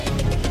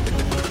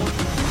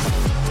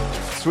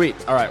Sweet.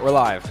 All right, we're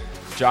live.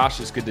 Josh,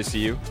 it's good to see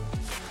you.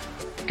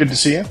 Good to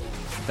see you.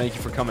 Thank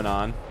you for coming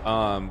on.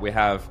 We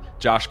have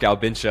Josh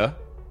Galbincea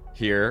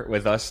here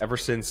with us. Ever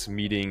since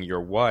meeting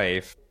your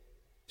wife,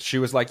 she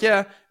was like,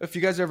 "Yeah, if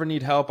you guys ever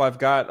need help, I've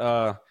got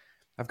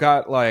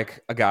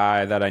like a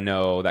guy that I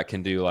know that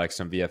can do like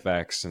some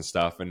VFX and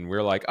stuff." And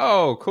we're like,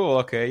 "Oh, cool.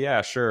 Okay,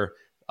 yeah, sure.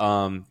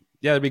 Yeah,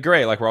 it'd be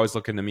great. Like, we're always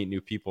looking to meet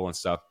new people and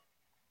stuff."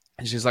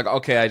 And she's like,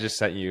 "Okay, I just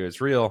sent you.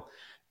 It's real."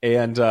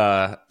 And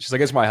she's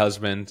like, "It's my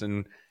husband."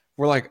 And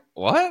we're like,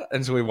 "What?"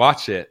 And so we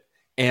watch it.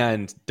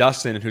 And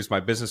Dustin, who's my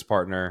business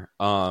partner,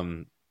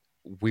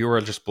 we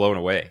were just blown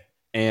away.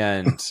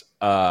 And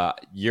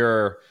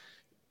you're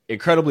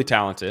incredibly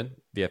talented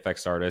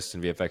VFX artist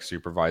and VFX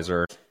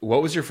supervisor.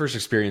 What was your first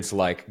experience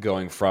like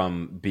going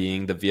from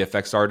being the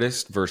VFX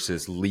artist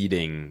versus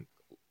leading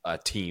a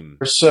team?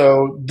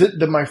 So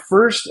my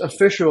first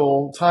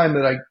official time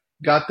that I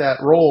got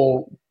that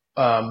role,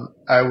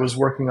 I was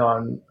working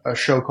on a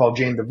show called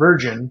Jane the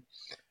Virgin,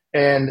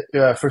 and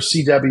for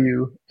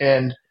CW,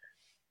 and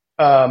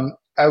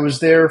I was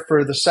there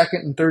for the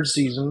second and third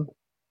season,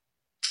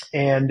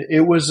 and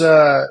it was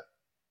a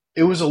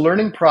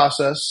learning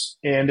process,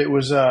 and it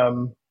was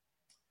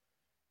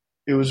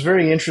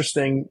very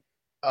interesting.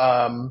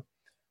 I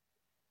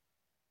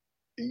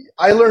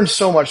learned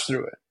so much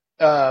through it.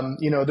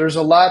 There's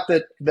a lot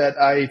that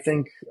I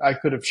think I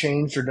could have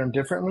changed or done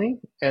differently.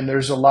 And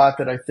there's a lot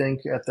that I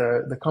think at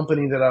the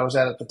company that I was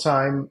at the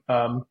time,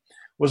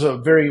 was a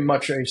very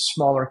much a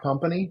smaller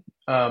company.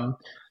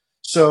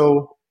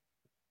 So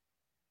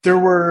there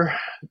were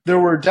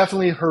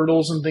definitely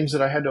hurdles and things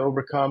that I had to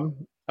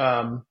overcome.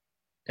 But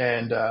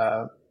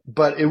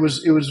it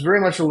was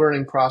very much a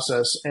learning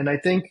process. And I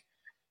think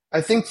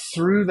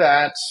through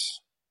that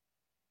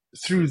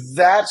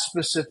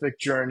specific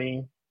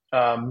journey,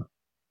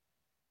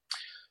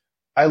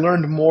 I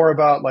learned more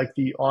about like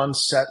the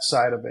on-set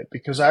side of it,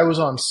 because I was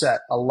on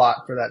set a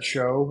lot for that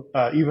show.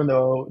 Even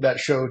though that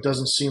show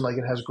doesn't seem like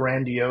it has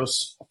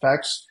grandiose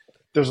effects,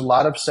 there's a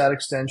lot of set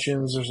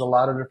extensions. There's a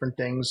lot of different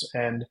things.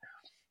 And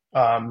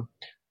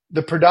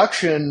the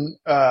production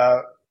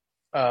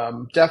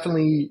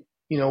definitely,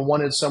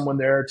 wanted someone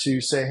there to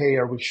say, "Hey,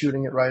 are we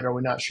shooting it right? Are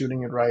we not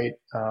shooting it right?"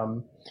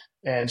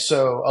 And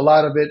so a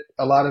lot of it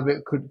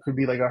could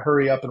be like a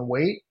hurry up and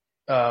wait.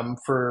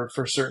 For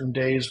certain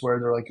days where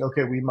they're like,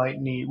 "Okay, we might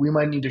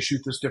need to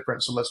shoot this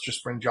different, so let's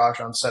just bring Josh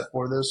on set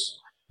for this."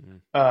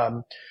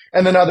 And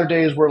then other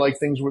days where like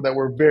things that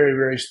were very,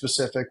 very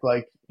specific,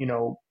 like,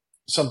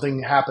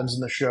 something happens in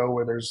the show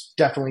where there's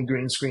definitely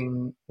green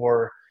screen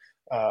or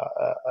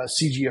a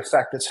CG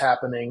effect that's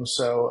happening.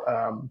 So,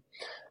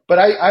 but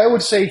I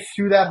would say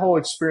through that whole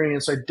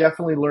experience, I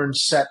definitely learned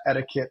set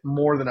etiquette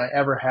more than I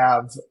ever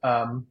have,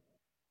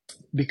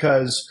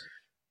 because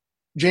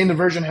Jane the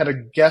Virgin had a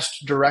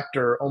guest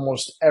director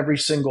almost every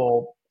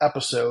single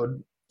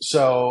episode.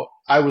 So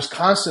I was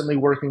constantly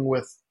working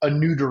with a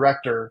new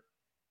director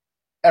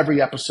every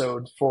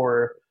episode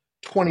for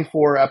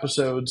 24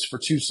 episodes for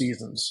 2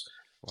 seasons.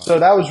 Wow. So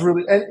that was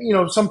really,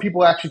 and some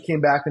people actually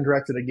came back and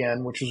directed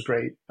again, which was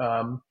great.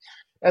 And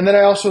then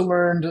I also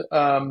learned,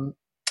 I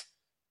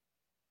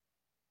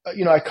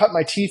cut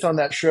my teeth on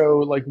that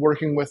show, like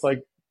working with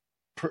like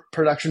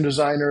production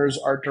designers,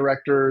 art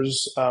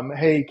directors.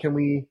 Hey, can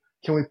we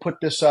put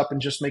this up and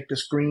just make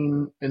this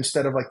green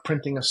instead of like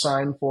printing a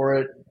sign for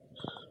it?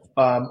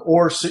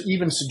 Or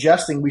even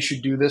suggesting we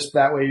should do this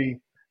that way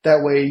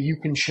you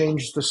can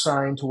change the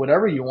sign to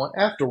whatever you want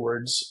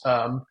afterwards.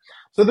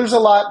 So there's a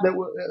lot that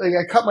like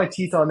I cut my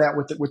teeth on that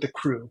with the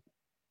crew.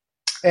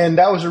 And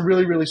that was a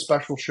really, really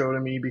special show to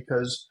me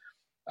because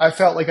I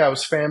felt like I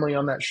was family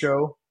on that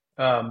show.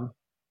 And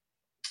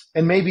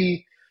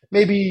maybe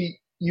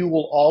you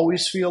will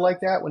always feel like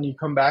that when you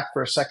come back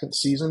for a second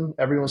season.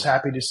 Everyone's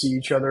happy to see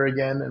each other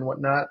again and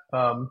whatnot.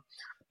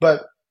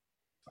 But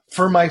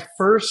for my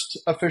first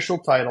official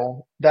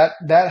title, that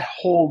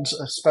holds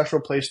a special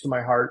place to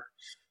my heart.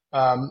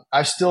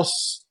 I still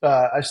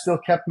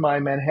kept my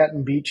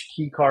Manhattan Beach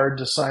key card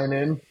to sign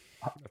in.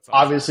 Awesome.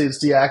 Obviously,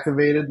 it's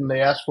deactivated, and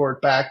they asked for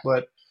it back,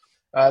 but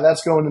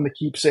that's going in the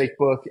keepsake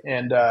book.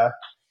 And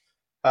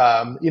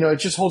it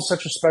just holds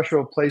such a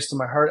special place to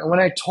my heart. And when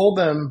I told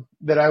them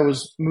that I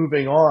was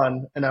moving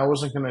on and I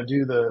wasn't going to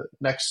do the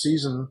next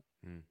season,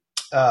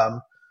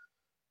 one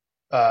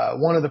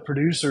of the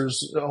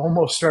producers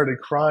almost started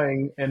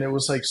crying, and it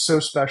was like so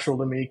special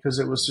to me because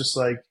it was just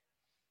like,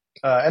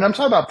 and I'm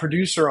talking about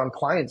producer on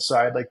client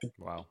side, like the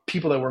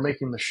people that were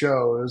making the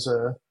show. It was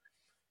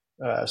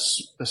a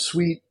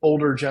sweet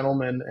older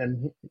gentleman,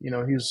 and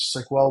he was just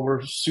like, "Well,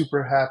 we're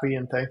super happy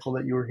and thankful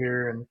that you were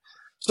here." And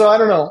so I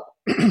don't know.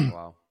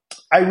 Wow.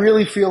 I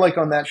really feel like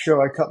on that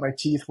show, I cut my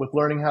teeth with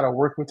learning how to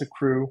work with the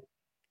crew,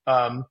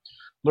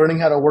 learning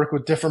how to work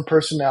with different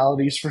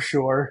personalities for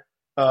sure,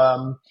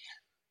 and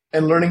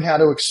learning how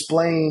to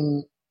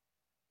explain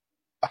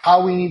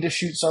how we need to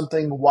shoot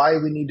something, why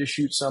we need to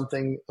shoot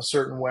something a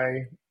certain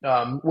way,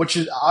 which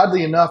is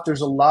oddly enough,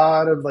 there's a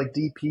lot of like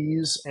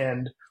DPs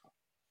and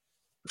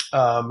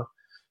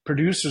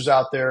producers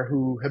out there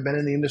who have been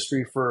in the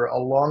industry for a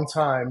long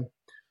time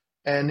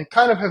and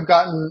kind of have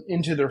gotten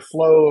into their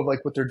flow of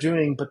like what they're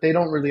doing, but they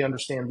don't really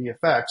understand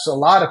VFX. A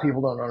lot of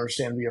people don't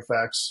understand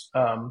VFX.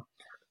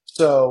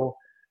 So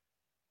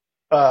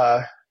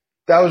uh,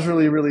 that was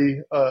really,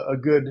 really a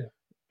good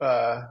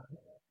uh,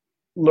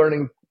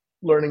 learning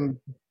learning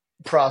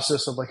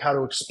process of like how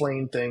to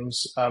explain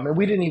things. And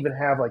we didn't even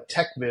have like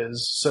tech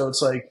viz, so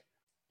it's like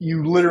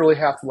you literally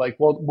have to like,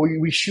 well,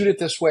 we shoot it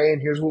this way,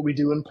 and here's what we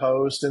do in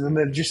post, and then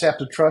they just have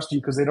to trust you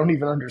because they don't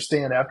even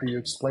understand after you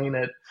explain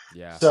it.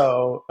 Yeah.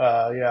 So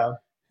yeah.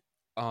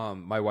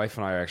 My wife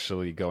and I are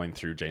actually going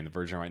through Jane the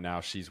Virgin right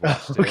now. She's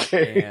watched it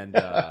Okay.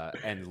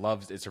 and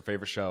loves it's her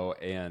favorite show,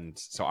 and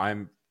so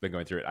I'm been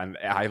going through it.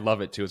 I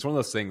love it too. It's one of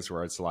those things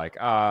where it's like,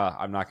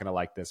 I'm not gonna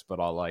like this, but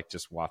I'll like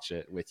just watch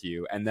it with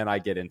you, and then I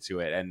get into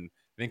it. And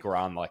I think we're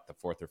on like the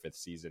fourth or fifth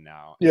season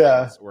now.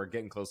 Yeah. We're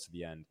getting close to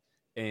the end,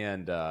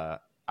 and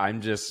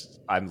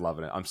I'm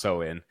loving it. I'm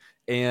so in,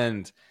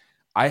 and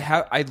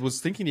I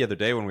was thinking the other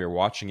day when we were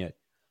watching it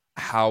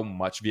how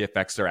much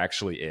VFX there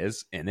actually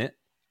is in it.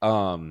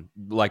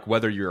 Like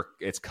whether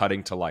it's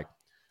cutting to like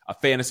a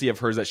fantasy of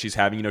hers that she's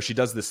having, she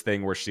does this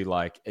thing where she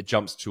like it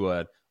jumps to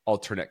a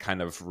alternate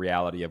kind of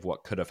reality of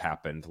what could have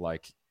happened,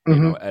 like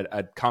Mm-hmm.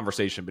 a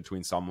conversation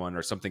between someone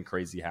or something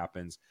crazy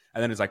happens,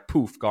 and then it's like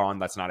poof, gone.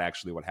 That's not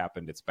actually what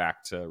happened. It's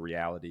back to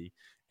reality.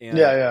 And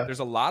Yeah. there's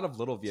a lot of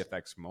little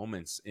VFX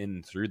moments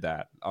in through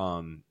that.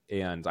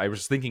 And I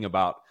was thinking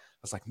about,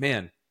 I was like,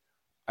 man,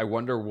 I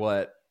wonder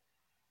what,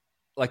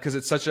 like, because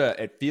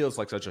it feels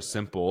like such a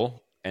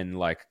simple and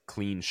like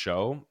clean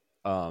show,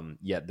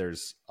 yet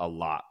there's a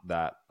lot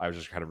that I was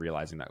just kind of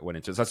realizing that went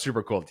into it. So that's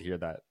super cool to hear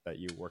that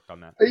you worked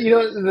on that.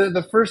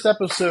 The first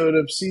episode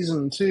of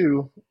season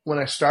 2, when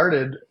I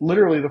started,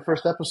 literally the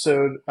first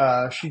episode,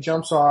 she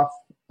jumps off,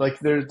 like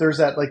there's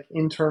that like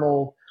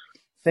internal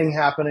thing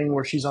happening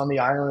where she's on the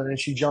island and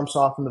she jumps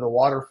off into the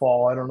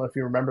waterfall. I don't know if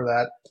you remember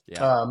that.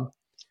 Yeah.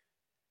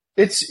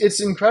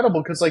 It's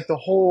incredible because like that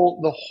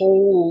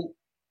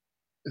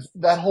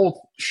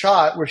whole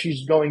shot where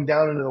she's going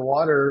down into the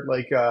water,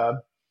 like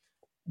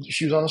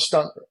she was on a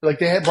stunt, like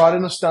they had brought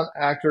in a stunt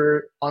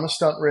actor on a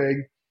stunt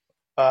rig,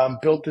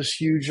 built this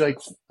huge like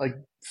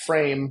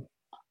frame,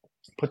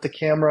 put the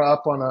camera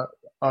up on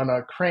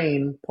a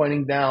crane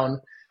pointing down,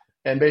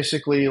 and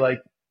basically like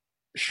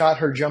shot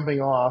her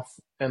jumping off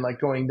and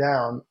like going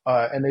down.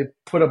 And they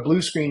put a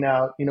blue screen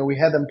out. We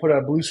had them put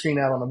a blue screen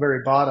out on the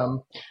very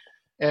bottom,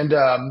 and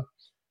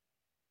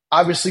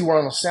obviously we're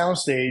on a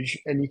soundstage,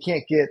 and you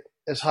can't get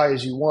as high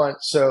as you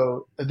want.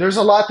 So there's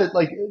a lot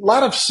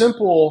of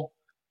simple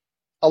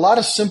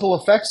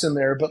effects in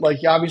there, but like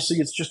obviously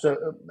it's just a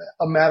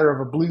matter of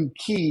a blue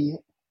key,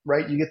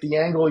 right? You get the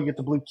angle, you get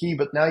the blue key,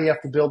 but now you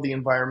have to build the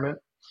environment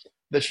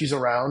that she's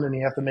around, and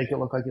you have to make it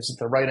look like it's at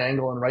the right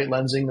angle and right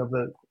lensing of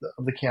the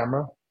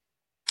camera.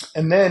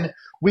 And then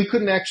we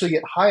couldn't actually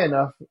get high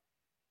enough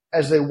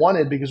as they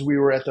wanted because we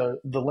were at the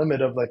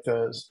limit of like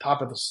the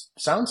top of the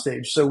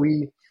soundstage. So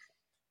we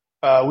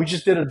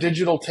just did a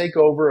digital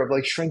takeover of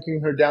like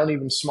shrinking her down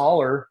even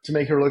smaller to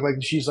make her look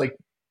like she's like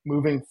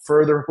moving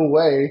further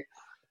away.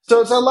 So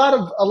it's a lot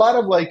of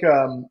like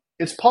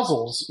it's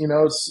puzzles,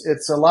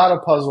 it's a lot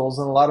of puzzles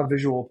and a lot of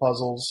visual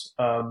puzzles.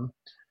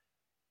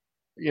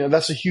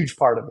 That's a huge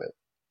part of it.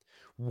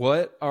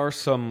 What are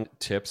some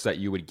tips that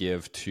you would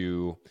give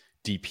to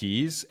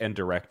DPs and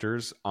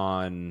directors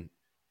on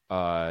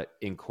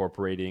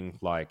incorporating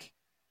like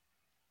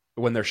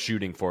when they're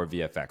shooting for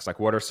VFX? Like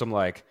what are some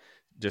like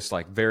just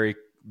like very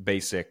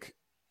basic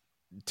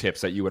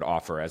tips that you would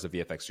offer as a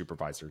VFX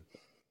supervisor?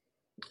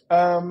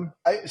 I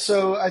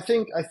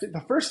think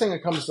the first thing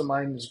that comes to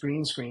mind is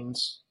green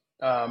screens.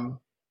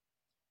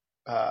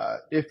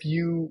 If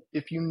you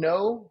if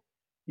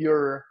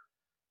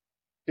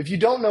you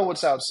don't know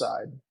what's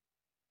outside,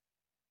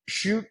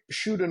 shoot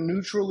a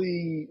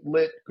neutrally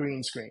lit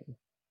green screen.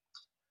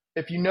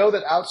 If you know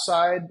that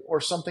outside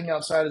or something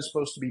outside is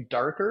supposed to be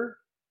darker,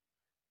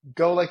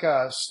 go like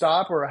a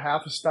stop or a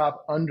half a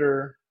stop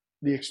under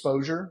the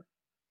exposure.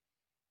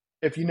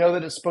 If you know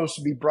that it's supposed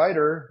to be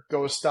brighter,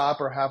 go a stop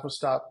or half a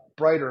stop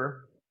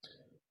brighter.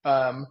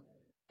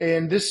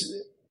 And this,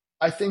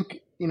 I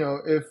think,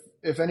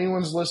 if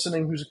anyone's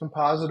listening who's a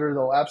compositor,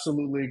 they'll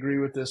absolutely agree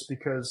with this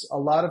because a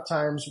lot of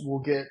times we'll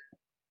get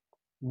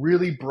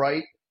really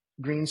bright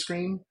green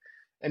screen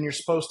and you're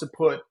supposed to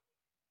put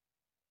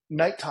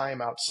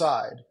nighttime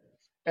outside.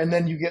 And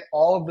then you get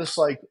all of this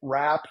like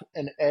wrap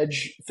and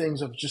edge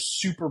things of just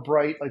super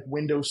bright, like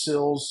window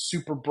sills,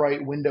 super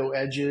bright window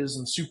edges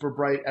and super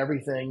bright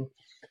everything.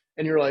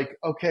 And you're like,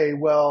 okay,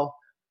 well,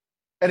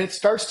 and it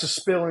starts to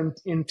spill in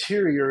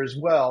interior as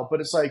well.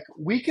 But it's like,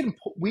 we can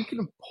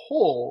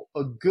pull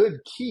a good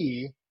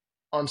key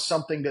on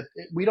something that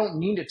we don't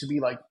need it to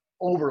be like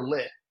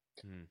overlit.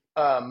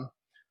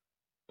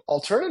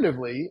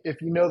 Alternatively,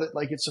 if you know that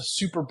like it's a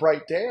super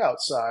bright day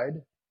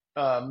outside,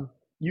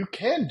 you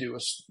can do a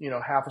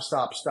half a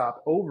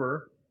stop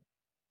over,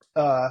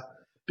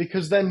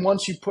 because then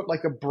once you put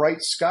like a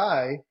bright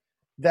sky,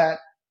 that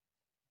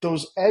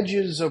those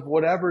edges of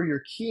whatever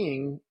you're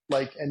keying,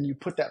 like, and you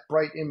put that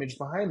bright image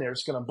behind there,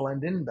 it's going to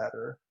blend in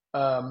better.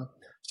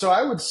 So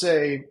I would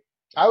say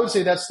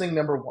that's thing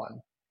number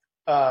one.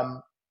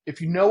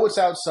 If you know what's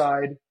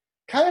outside,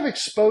 kind of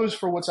expose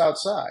for what's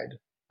outside.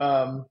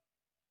 Um,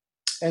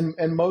 and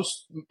in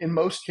most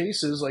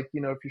cases, like, if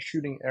you're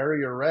shooting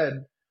area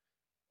red,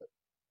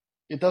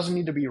 it doesn't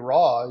need to be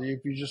raw.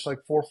 If you just like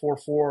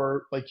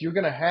 444, like you're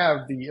gonna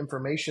have the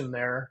information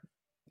there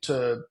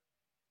to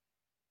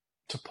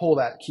pull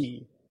that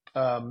key.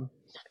 Um,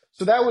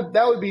 so that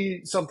would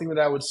be something that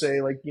I would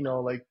say, like,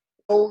 like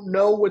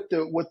know what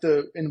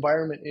the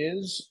environment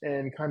is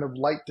and kind of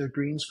light the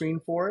green screen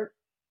for it.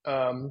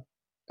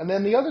 And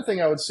then the other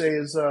thing I would say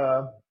is,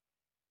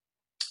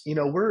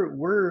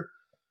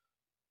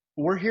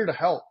 we're here to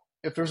help.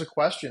 If there's a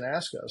question,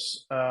 ask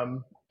us,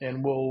 and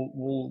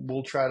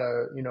we'll try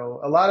to,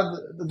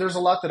 there's a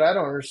lot that I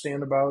don't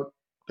understand about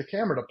the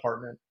camera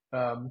department.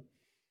 I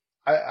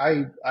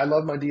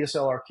love my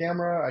DSLR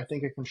camera. I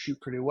think it can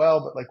shoot pretty well,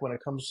 but like when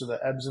it comes to the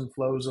ebbs and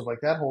flows of like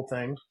that whole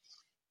thing,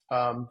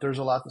 there's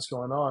a lot that's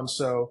going on.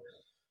 So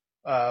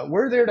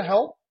we're there to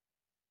help.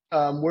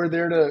 We're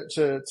there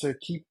to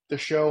keep the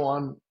show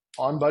on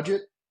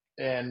budget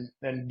and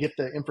get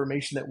the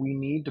information that we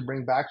need to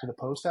bring back to the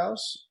post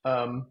house.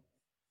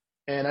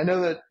 And I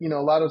know that,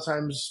 a lot of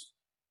times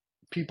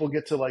people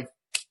get to like,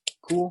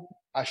 cool,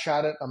 I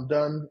shot it, I'm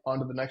done, on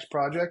to the next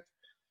project.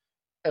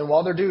 And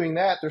while they're doing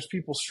that, there's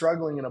people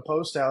struggling in a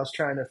post house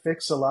trying to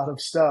fix a lot of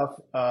stuff.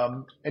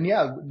 And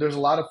yeah, there's a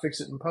lot of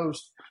fix it in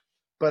post.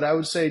 But I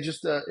would say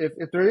just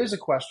if there is a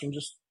question,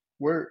 just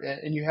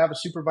and you have a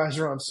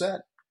supervisor on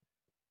set,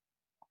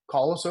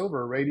 call us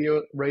over,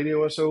 radio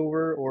us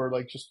over, or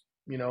like just,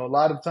 a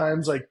lot of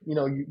times, like,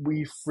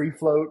 we free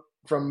float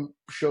from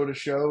show to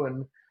show,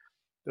 and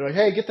they're like,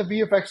 hey, get the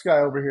VFX guy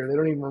over here. They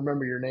don't even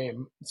remember your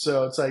name.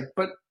 So it's like,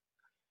 but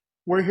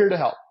we're here to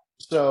help.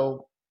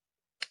 So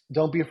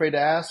don't be afraid to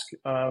ask.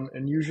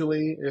 And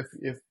usually if,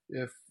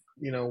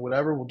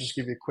 whatever, we'll just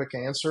give you a quick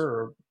answer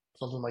or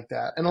something like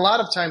that. And a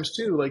lot of times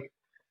too, like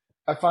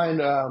I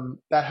find,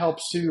 that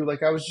helps too.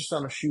 Like I was just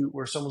on a shoot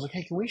where someone's like,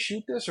 hey, can we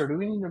shoot this? Or do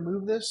we need to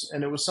move this?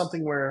 And it was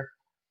something where,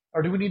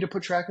 or do we need to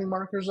put tracking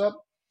markers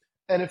up?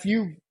 And if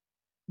you've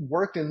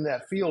worked in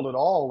that field at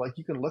all, like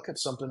you can look at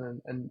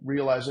something and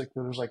realize like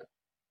there's like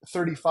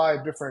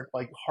 35 different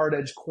like hard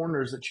edge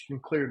corners that you can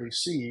clearly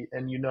see.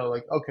 And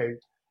like, okay,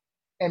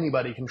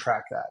 anybody can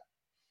track that.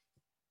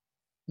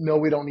 No,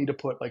 we don't need to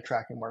put like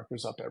tracking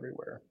markers up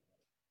everywhere.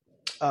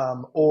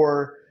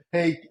 Or,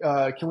 hey,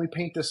 can we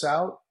paint this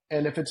out?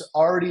 And if it's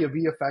already a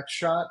VFX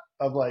shot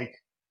of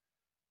like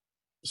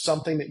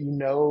something that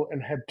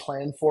and had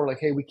planned for, like,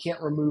 hey, we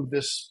can't remove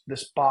this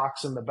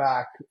box in the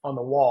back on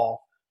the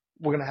wall,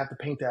 we're going to have to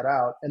paint that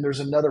out, and there's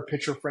another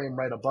picture frame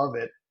right above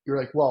it, you're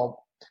like,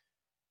 well,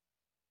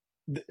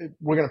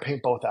 we're going to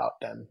paint both out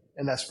then,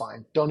 and that's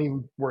fine. Don't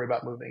even worry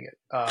about moving it.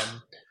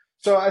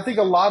 So I think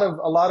a lot of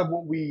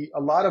what we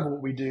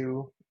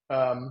do,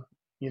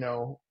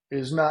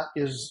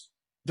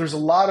 there's a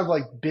lot of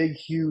like big,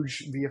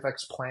 huge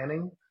VFX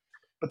planning,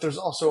 but there's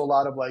also a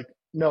lot of like,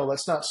 no,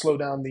 let's not slow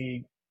down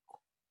the,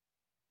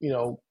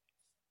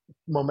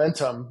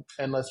 momentum,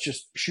 and let's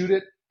just shoot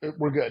it.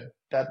 We're good.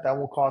 That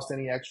won't cost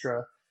any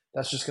extra.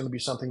 That's just going to be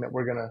something that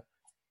we're going to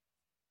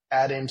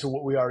add into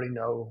what we already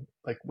know,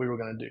 like we were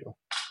going to do.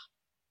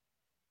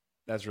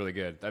 That's really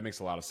good. That makes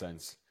a lot of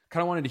sense.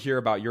 Kind of wanted to hear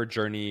about your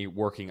journey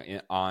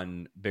working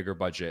on bigger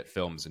budget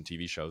films and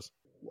TV shows.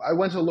 I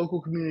went to a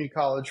local community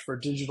college for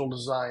digital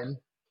design.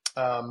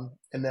 And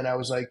then I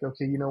was like,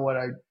 okay, you know what?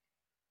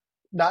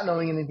 Not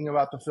knowing anything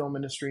about the film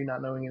industry,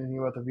 not knowing anything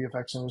about the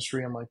VFX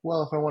industry, I'm like,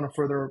 well, if I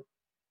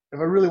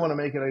really want to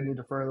make it, I need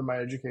to further my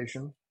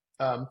education,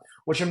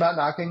 which I'm not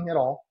knocking at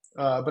all.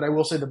 But I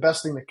will say the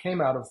best thing that came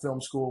out of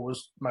film school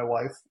was my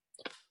wife.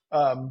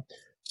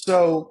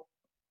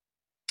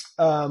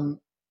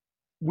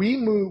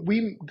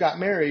 We got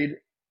married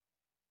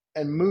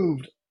and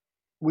moved.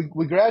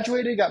 We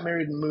graduated, got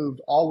married, and moved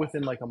all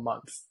within like a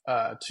month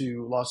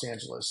to Los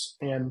Angeles.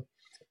 And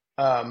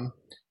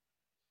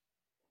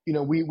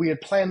we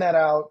had planned that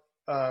out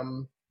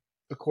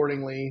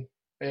accordingly.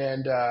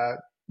 And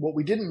what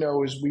we didn't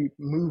know is we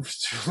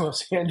moved to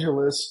Los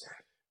Angeles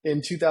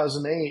in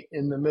 2008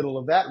 in the middle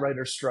of that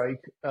writer's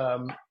strike,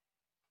 and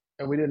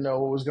we didn't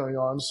know what was going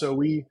on. So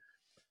we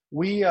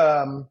we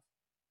had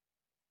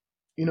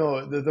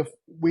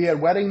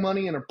wedding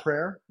money and a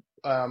prayer,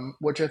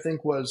 which I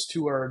think was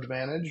to our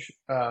advantage,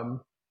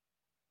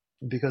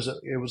 because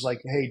it was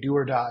like, hey, do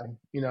or die.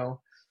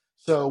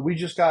 So we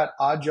just got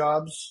odd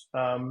jobs.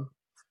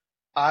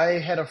 I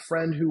had a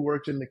friend who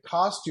worked in the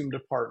costume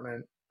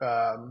department,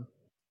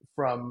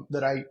 from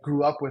that I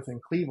grew up with in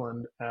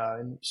Cleveland,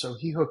 and so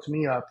he hooked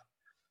me up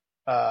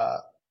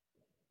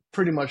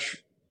pretty much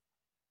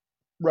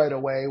right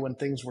away when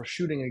things were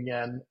shooting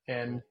again.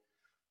 And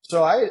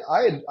so I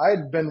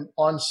had been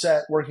on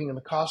set working in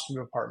the costume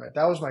department.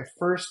 That was my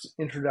first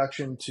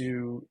introduction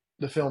to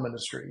the film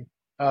industry.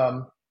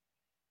 And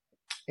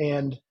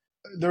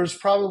there's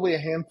probably a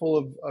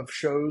handful of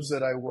shows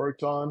that I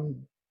worked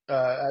on.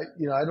 I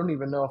don't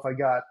even know if I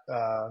got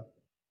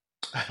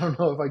I don't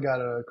know if I got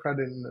a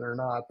credit in it or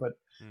not, but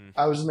Hmm.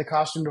 I was in the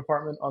costume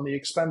department on the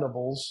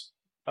Expendables.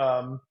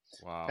 Um,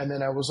 Wow. and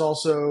then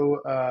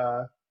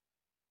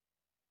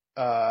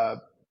uh,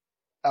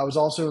 I was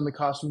also in the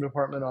costume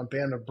department on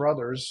Band of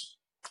Brothers.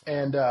 Wow.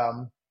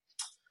 And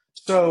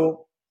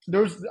so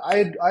I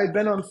had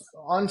been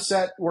on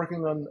set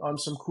working on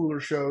some cooler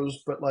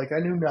shows, but like I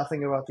knew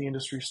nothing about the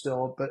industry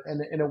still.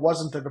 And it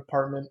wasn't the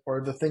department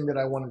or the thing that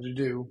I wanted to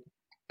do.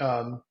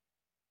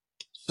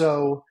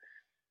 So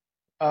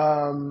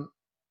um,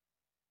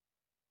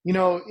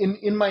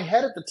 in my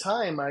head at the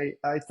time,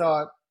 I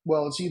thought,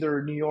 well, it's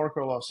either New York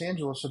or Los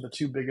Angeles are the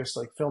two biggest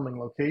like filming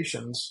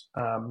locations.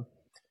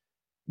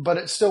 But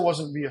it still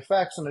wasn't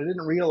VFX, and I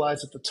didn't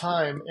realize at the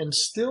time, and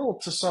still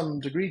to some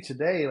degree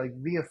today, like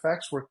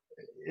VFX work,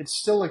 it's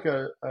still like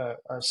a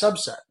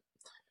subset.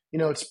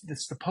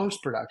 It's the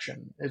post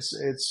production.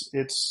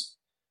 It's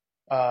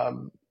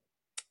um,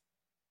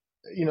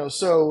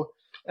 so,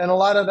 and a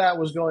lot of that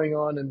was going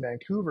on in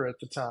Vancouver at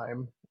the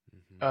time.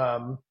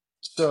 Hmm.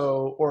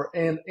 Or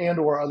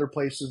other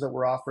places that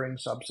were offering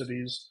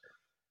subsidies.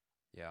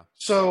 Yeah.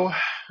 So,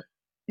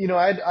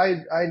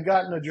 I'd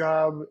gotten a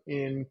job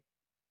in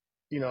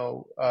you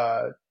know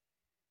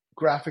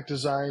graphic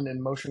design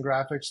and motion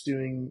graphics,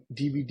 doing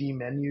DVD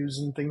menus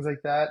and things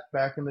like that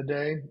back in the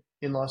day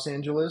in Los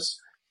Angeles.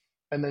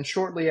 And then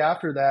shortly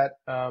after that,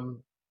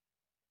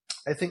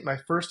 I think my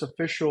first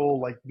official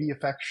like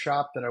VFX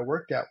shop that I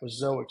worked at was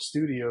Zoic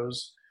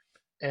Studios,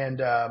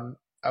 and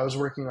I was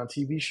working on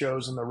TV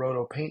shows in the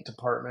Roto Paint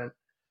department.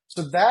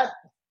 So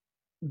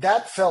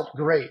that felt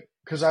great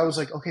because I was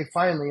like, okay,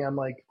 finally, I'm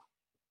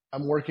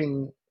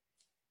working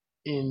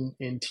in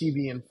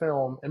TV and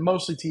film, and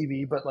mostly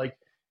TV, but like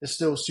it's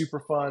still super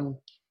fun.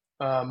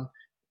 Um,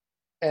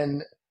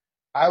 and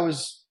I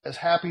was as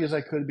happy as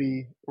I could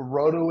be,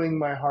 rotoing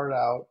my heart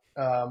out.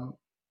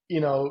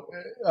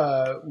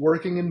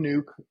 Working in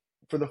Nuke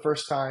for the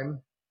first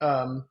time.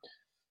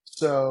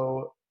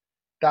 So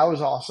that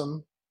was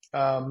awesome.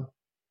 Um,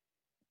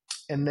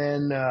 and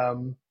then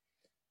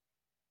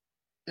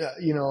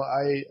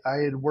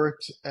I had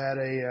worked at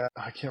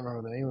I can't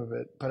remember the name of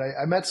it, but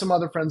I met some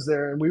other friends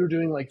there, and we were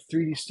doing like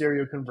 3D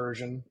stereo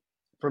conversion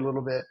for a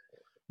little bit,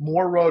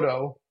 more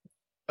roto,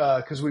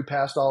 because we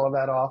passed all of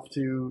that off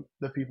to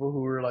the people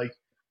who were like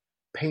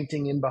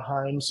painting in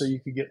behind, so you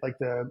could get like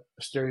the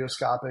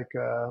stereoscopic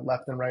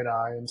left and right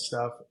eye and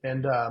stuff.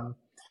 And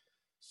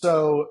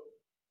so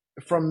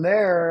from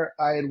there,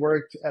 I had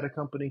worked at a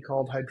company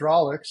called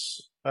Hydraulics,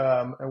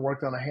 and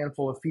worked on a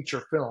handful of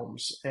feature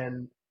films,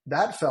 and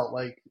that felt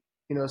like,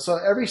 so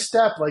every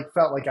step like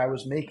felt like I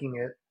was making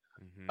it.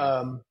 Hmm.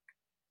 Um,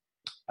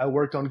 I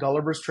worked on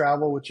Gulliver's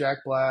Travel with Jack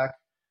Black.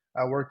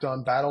 I worked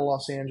on Battle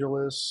Los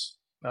Angeles,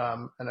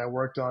 and I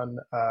worked on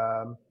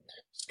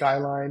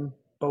Skyline,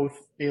 both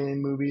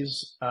Alien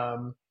movies.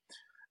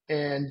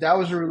 And that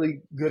was a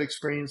really good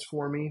experience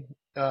for me.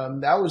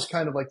 That was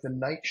kind of like the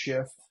night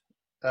shift.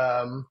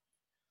 Um,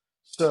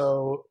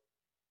 so,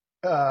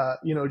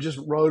 just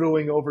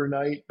rotoing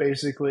overnight,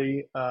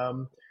 basically.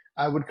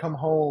 I would come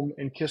home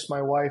and kiss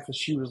my wife as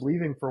she was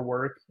leaving for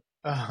work.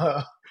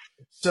 Uh,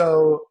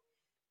 so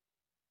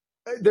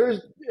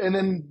there's, and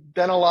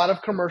then a lot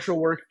of commercial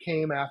work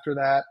came after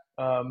that,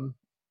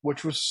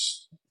 which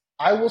was,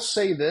 I will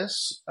say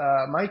this,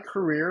 my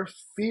career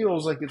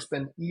feels like it's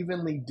been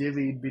evenly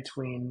divvied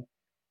between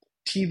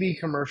TV,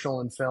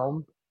 commercial, and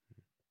film.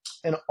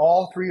 And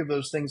all three of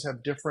those things have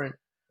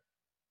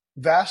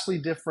vastly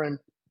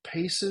different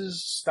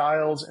paces,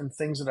 styles, and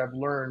things that I've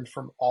learned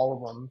from all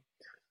of them.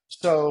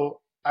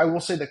 So I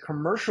will say the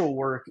commercial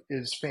work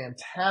is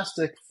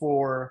fantastic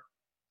for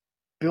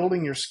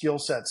building your skill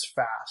sets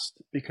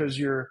fast, because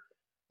you're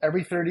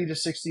every 30 to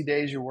 60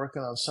 days you're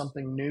working on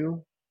something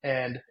new.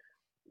 And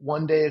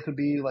one day it could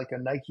be like a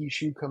Nike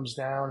shoe comes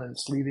down and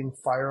it's leaving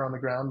fire on the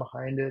ground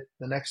behind it.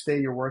 The next day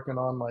you're working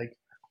on like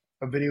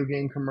a video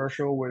game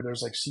commercial where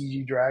there's like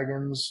CG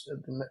dragons.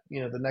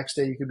 The next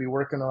day you could be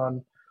working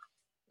on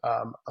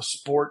a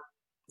sport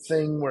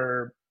thing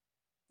where,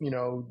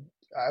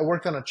 I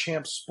worked on a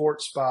champ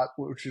sports spot,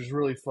 which was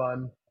really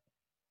fun.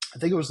 I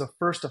think it was the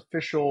first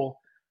official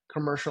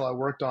commercial I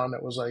worked on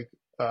that was like,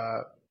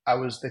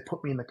 they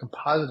put me in the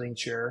compositing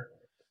chair.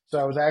 So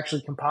I was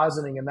actually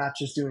compositing and not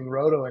just doing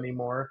roto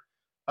anymore.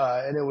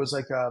 And it was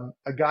like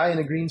a guy in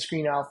a green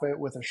screen outfit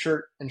with a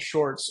shirt and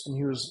shorts, and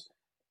he was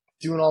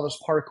doing all this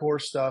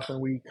parkour stuff, and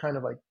we kind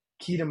of like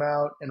keyed him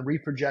out and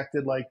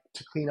reprojected like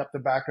to clean up the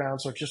background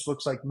so it just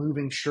looks like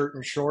moving shirt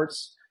and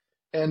shorts.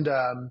 And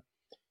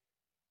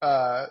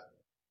uh,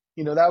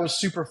 that was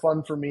super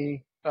fun for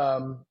me.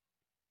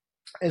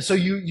 And so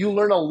you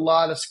learn a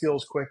lot of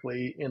skills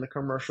quickly in the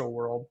commercial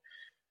world.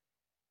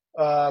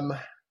 Um,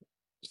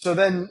 so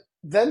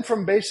then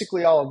from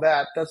basically all of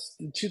that, that's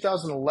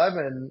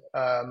 2011.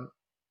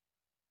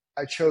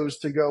 I chose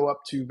to go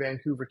up to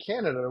Vancouver,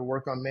 Canada, to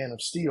work on Man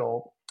of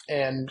Steel,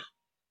 and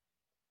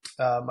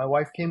my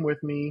wife came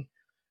with me.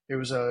 It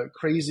was a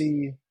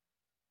crazy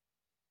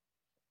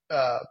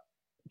uh,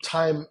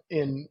 time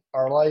in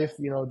our life,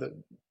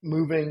 the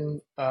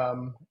moving.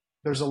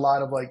 there's a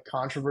lot of like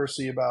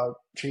controversy about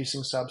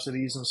chasing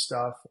subsidies and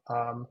stuff.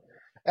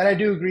 And I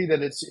do agree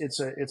that it's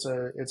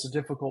a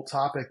difficult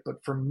topic, but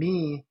for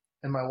me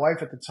and my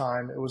wife at the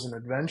time, it was an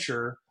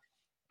adventure.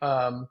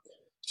 Um,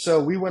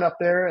 so we went up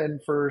there, and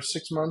for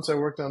 6 months, I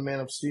worked on Man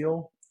of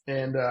Steel,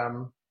 and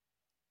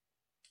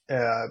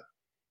uh,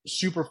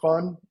 super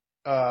fun.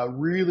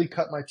 Really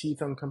cut my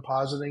teeth on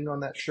compositing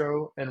on that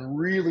show, and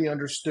really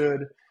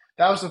understood.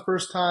 That was the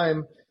first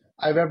time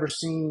I've ever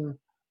seen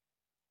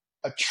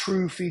a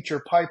true feature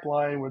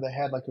pipeline where they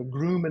had like a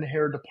groom and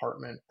hair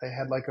department, they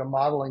had like a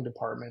modeling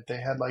department, they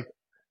had like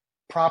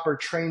proper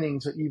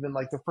training to even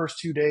like the first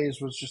 2 days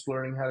was just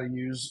learning how to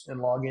use and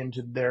log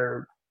into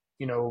their,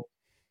 you know,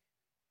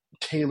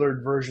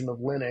 tailored version of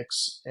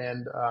Linux.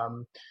 And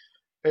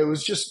it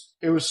was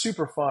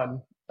super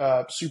fun,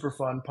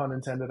 pun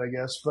intended, I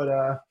guess.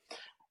 But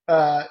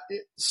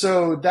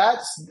so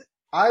that's,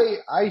 I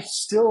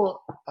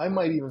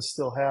might even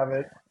still have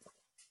it.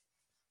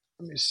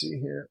 Let me see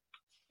here.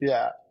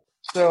 Yeah.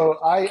 So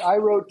I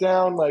wrote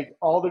down like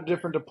all the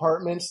different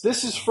departments.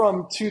 This is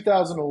from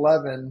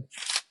 2011.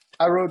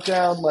 I wrote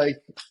down like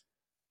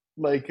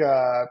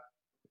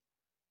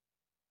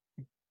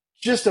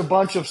just a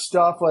bunch of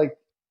stuff like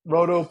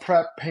roto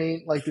prep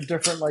paint, like the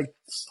different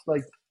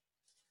like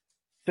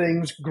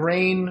things,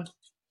 grain,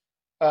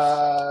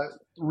 uh,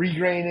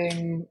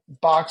 regraining,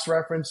 box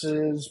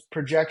references,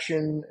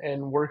 projection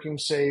and working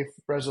safe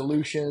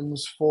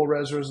resolutions, full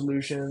res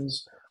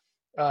resolutions.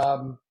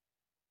 Um,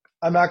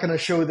 I'm not going to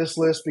show this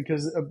list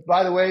because,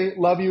 by the way,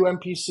 love you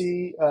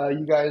MPC.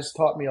 You guys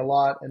taught me a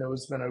lot, and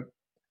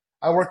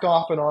I worked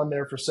off and on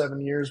there for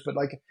 7 years, but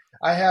like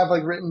I have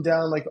like written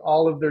down like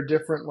all of their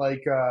different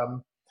like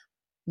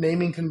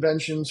naming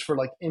conventions for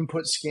like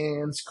input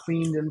scans,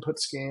 cleaned input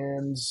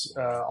scans,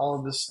 all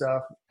of this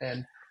stuff.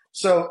 And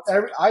so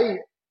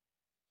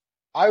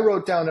I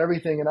wrote down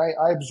everything, and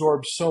I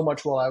absorbed so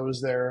much while I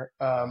was there.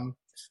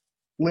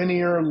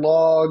 Linear,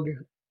 log,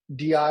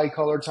 DI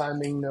color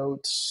timing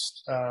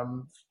notes,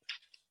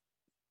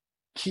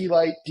 key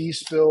light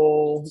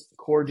despill,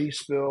 core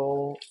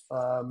despill,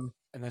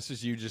 And this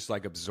is you just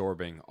like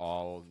absorbing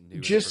all new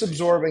just information.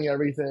 absorbing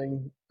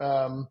everything.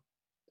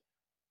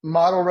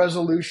 Model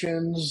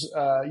resolutions,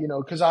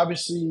 because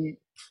obviously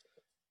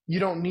you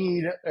don't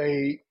need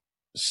a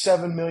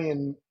 7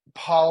 million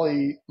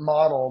poly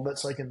model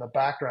that's like in the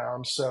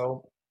background.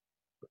 So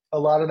a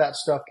lot of that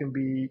stuff can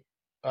be,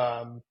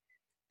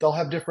 they'll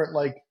have different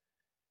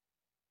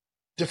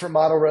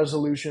model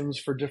resolutions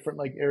for different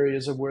like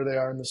areas of where they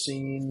are in the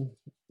scene.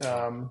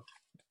 Yeah.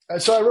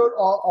 And so I wrote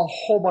a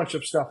whole bunch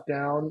of stuff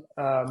down.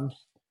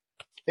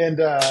 And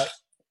uh,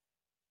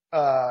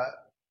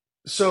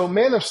 so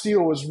Man of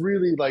Steel was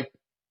really like,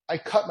 I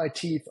cut my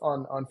teeth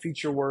on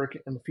feature work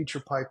and the feature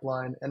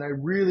pipeline. And I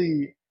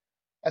really,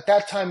 at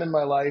that time in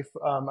my life,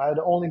 I had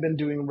only been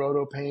doing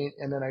roto paint,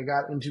 and then I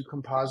got into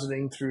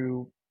compositing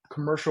through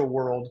commercial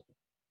world.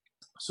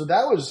 So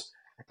that was,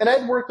 and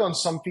I'd worked on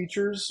some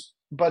features,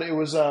 but it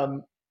was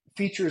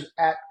features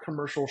at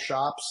commercial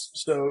shops.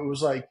 So it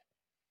was like,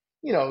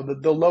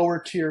 the lower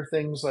tier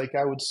things, like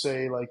I would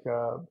say like,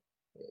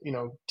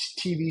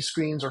 TV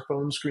screens or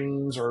phone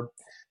screens or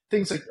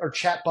things like, or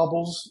chat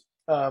bubbles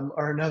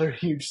are another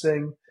huge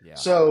thing. Yeah.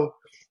 So,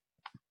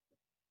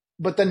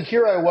 but then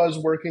here I was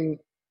working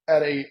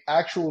at a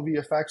actual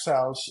VFX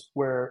house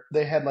where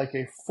they had like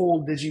a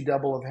full digi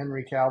double of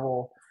Henry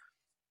Cavill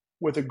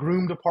with a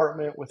groom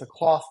department, with a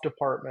cloth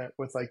department,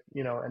 with like,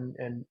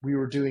 and we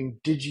were doing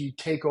digi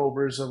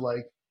takeovers of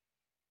like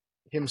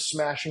him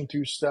smashing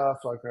through stuff,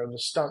 like the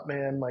stunt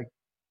man, like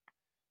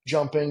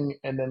jumping,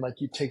 and then like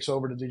he takes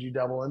over to digi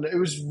double. And it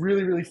was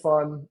really, really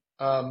fun.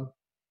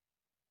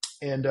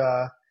 And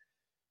uh,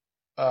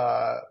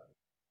 I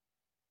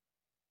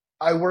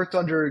worked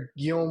under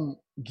Guillaume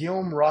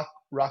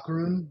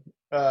Racroon.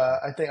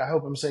 I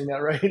hope I'm saying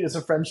that right. It's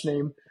a French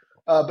name,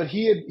 but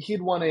he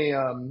had won a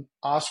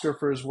Oscar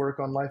for his work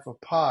on Life of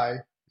Pi.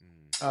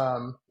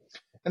 Mm.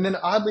 And then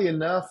oddly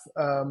enough,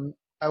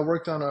 I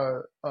worked on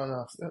a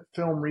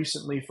film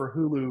recently for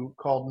Hulu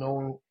called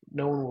No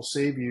One Will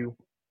Save You,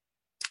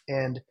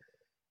 and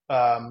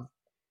um,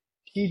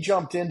 he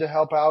jumped in to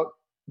help out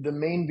the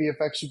main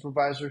VFX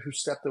supervisor who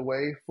stepped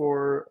away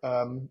for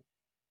a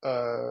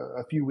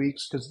few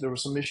weeks because there were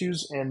some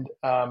issues. And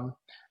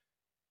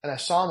I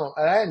saw him,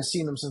 and I hadn't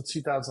seen him since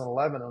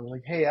 2011. I was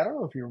like, hey, I don't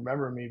know if you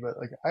remember me, but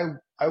like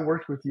I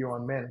worked with you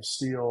on Man of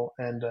Steel,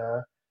 and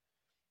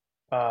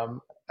I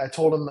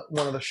told him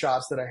one of the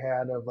shots that I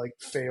had of like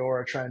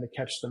Feora trying to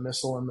catch the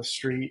missile in the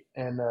street,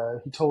 and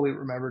he totally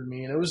remembered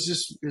me, and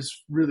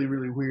it's really,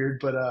 really weird.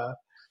 But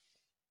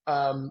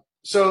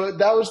so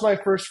that was my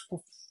first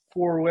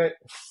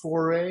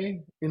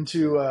foray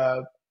into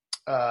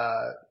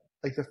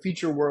like the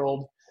feature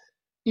world.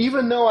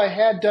 Even though I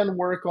had done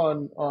work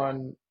on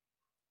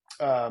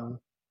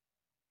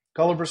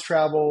Gulliver's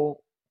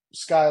Travel,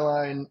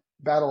 Skyline,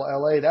 Battle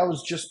LA, that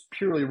was just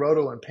purely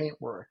roto and paint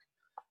work.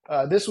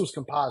 This was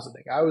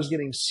compositing. I was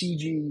getting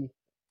CG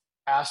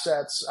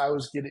assets. I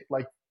was getting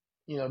like,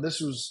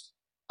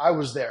 I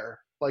was there.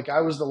 like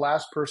I was the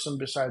last person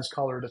besides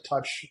color to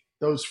touch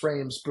those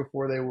frames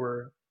before they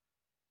were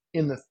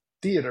in the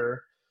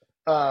theater.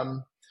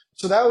 Um,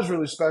 so that was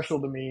really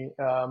special to me.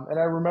 And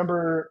I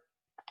remember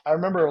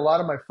a lot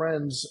of my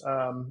friends,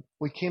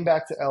 we came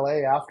back to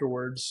LA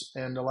afterwards,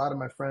 and a lot of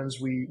my friends,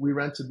 we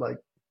rented, like,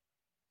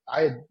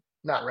 I had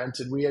not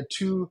rented, we had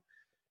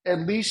at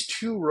least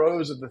two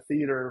rows of the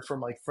theater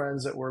from like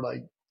friends that were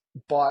like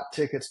bought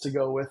tickets to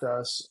go with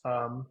us.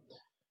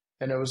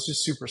 And it was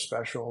just super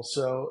special.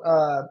 So,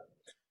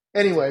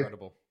 That's anyway,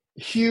 incredible.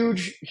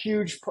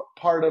 huge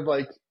part of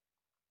like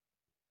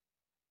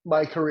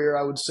my career,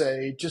 I would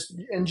say, just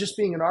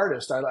being an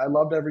artist. I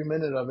loved every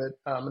minute of it.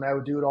 And I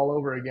would do it all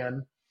over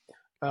again.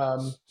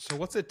 Um, So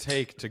what's it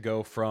take to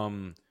go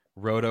from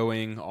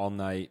rotoing all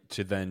night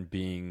to then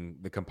being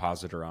the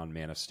compositor on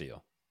Man of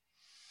Steel?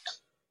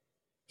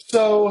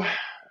 so,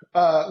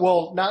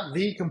 well, not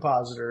the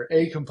compositor,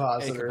 a A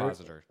compositor.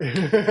 compositor.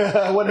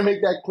 I want to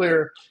make that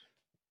clear.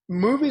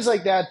 Movies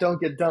like that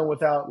don't get done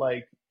without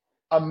like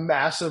a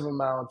massive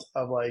amount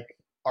of like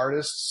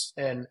artists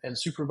and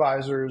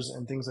supervisors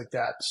and things like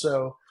that.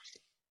 So,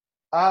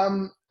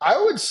 I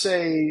would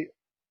say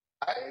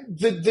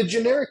the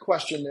generic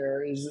question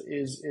there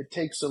is it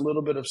takes a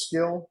little bit of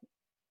skill,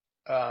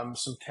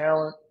 some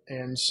talent,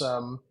 and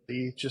some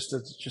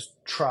just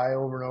try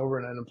over and over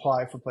and then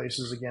apply for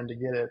places again to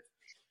get it.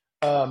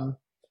 Um,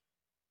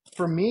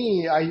 for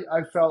me, I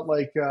felt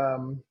like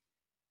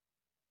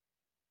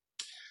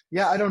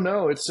yeah, I don't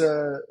know. It's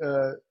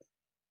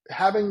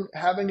having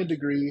a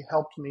degree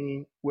helped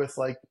me with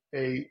like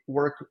a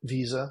work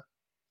visa.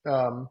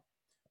 Um,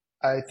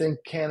 I think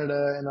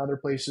Canada and other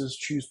places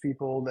choose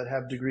people that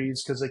have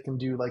degrees because they can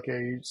do like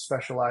a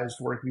specialized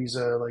work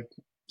visa, like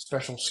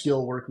special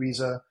skill work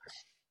visa.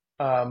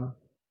 Um,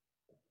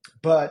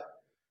 but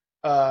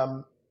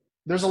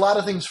there's a lot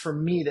of things for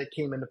me that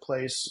came into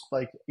place.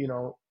 Like,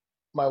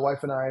 my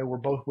wife and I were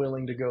both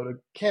willing to go to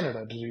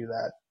Canada to do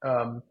that.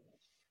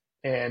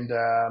 And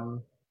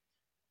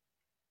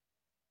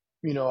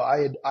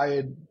I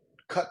had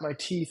cut my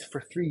teeth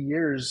for 3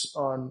 years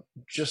on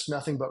just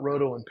nothing but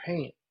roto and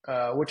paint,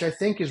 which I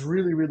think is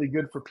really, really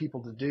good for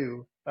people to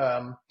do.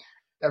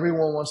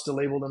 Everyone wants to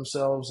label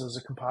themselves as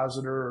a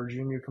compositor or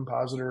junior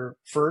compositor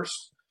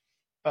first.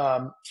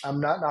 I'm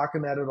not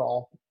knocking that at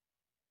all.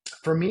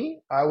 For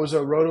me, I was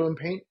a roto and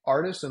paint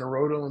artist and a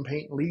roto and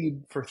paint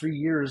lead for 3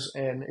 years,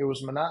 and it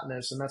was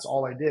monotonous, and that's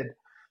all I did.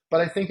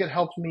 But I think it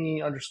helped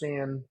me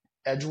understand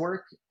edge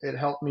work. It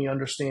helped me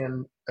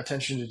understand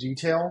attention to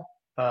detail.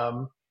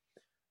 Um,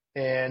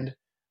 and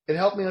it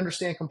helped me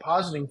understand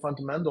compositing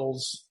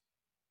fundamentals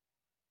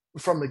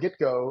from the get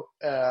go,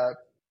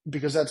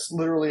 because that's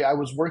literally, I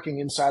was working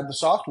inside the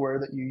software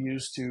that you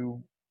use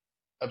to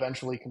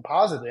eventually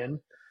composite in.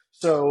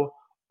 So,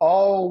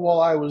 all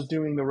while I was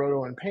doing the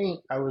roto and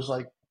paint, I was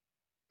like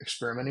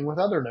experimenting with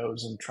other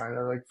nodes and trying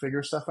to like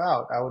figure stuff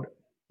out. I would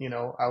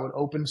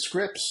open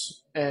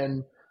scripts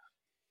and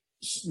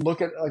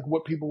look at like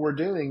what people were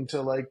doing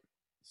to like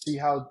see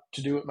how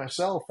to do it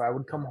myself. I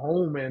would come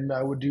home and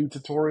I would do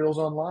tutorials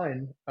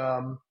online.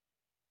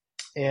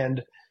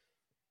 And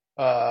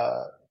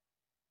uh,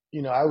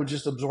 I would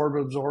just absorb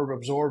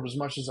as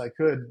much as I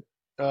could.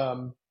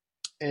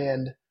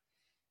 And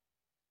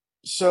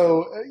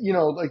so,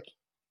 like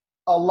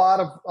a lot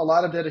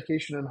of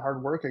dedication and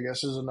hard work, I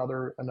guess, is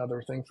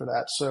another thing for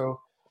that. So,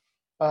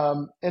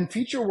 and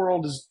feature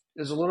world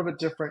is a little bit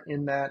different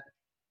in that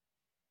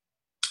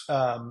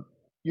um,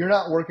 you're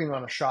not working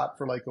on a shot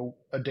for like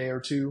a day or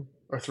two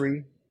or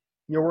three.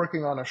 You're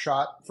working on a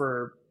shot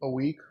for a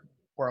week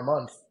or a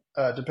month,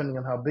 depending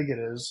on how big it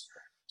is.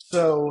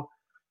 So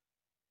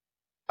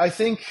I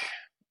think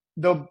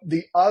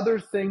the other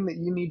thing that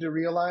you need to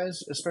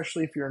realize,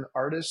 especially if you're an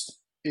artist,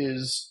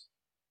 is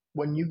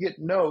when you get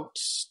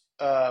notes,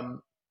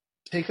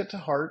 take it to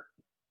heart,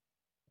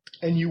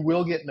 and you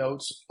will get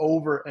notes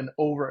over and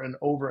over and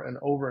over and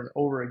over and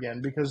over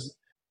again, because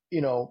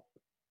you know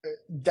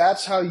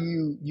that's how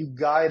you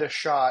guide a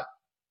shot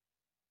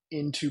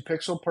into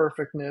pixel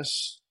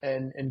perfectness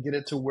and get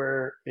it to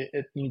where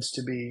it needs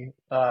to be.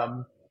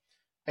 And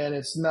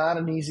it's not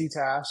an easy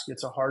task.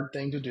 It's a hard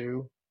thing to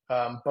do,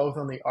 both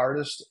on the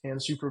artist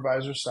and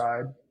supervisor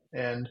side.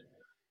 And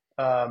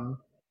um,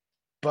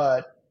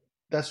 but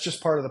that's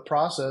just part of the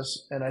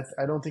process. And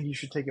I don't think you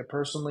should take it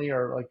personally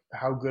or like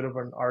how good of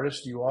an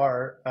artist you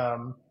are.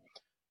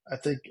 I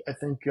think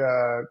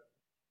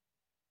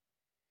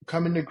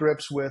coming to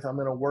grips with, I'm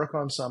going to work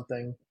on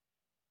something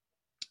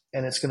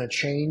and it's going to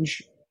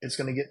change. It's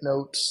going to get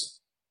notes.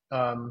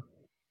 Um,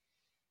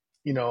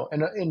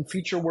 and in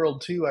feature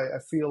world too, I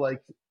feel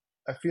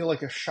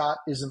like a shot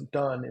isn't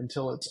done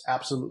until it's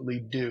absolutely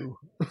due.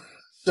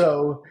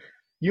 So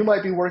you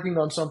might be working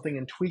on something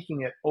and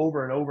tweaking it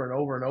over and over and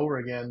over and over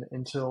again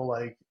until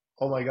like,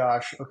 oh my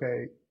gosh,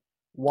 okay,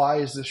 why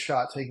is this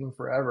shot taking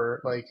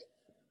forever? Like,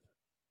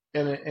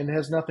 and it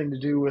has nothing to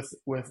do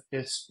with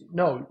it's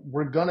no,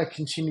 we're gonna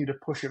continue to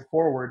push it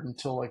forward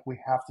until like we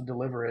have to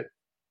deliver it.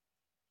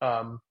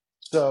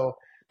 So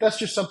that's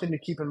just something to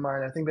keep in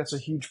mind. I think that's a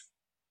huge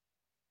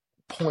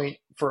point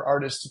for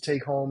artists to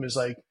take home is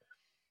like,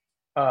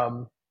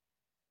 um,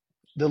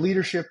 the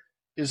leadership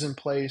is in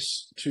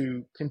place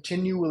to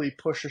continually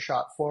push a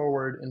shot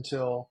forward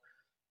until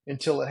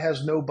it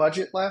has no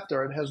budget left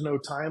or it has no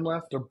time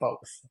left or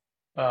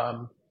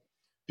both.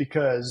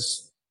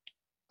 Because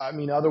I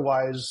mean,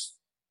 otherwise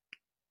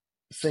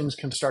things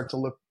can start to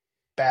look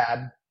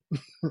bad.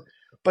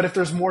 But if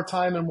there's more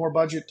time and more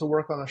budget to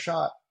work on a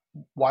shot,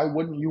 why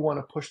wouldn't you want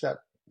to push that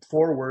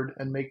forward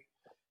and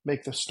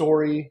make the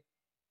story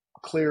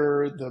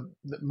clearer,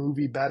 the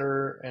movie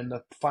better, and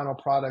the final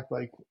product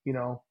like,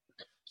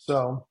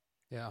 so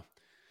Yeah.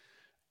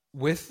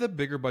 With the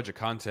bigger budget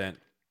content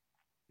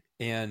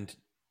and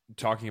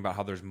talking about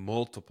how there's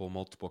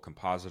multiple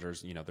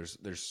compositors,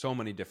 there's so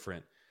many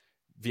different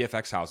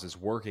VFX houses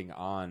working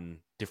on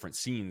different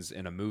scenes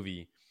in a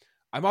movie.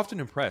 I'm often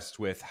impressed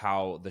with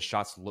how the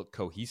shots look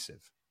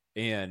cohesive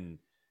and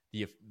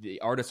the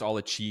artists all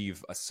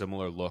achieve a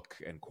similar look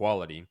and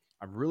quality.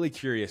 I'm really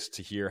curious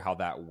to hear how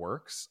that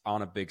works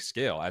on a big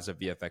scale as a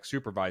VFX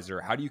supervisor.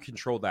 How do you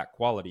control that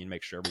quality and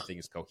make sure everything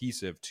is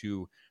cohesive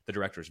to the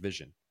director's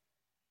vision?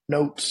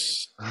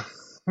 notes,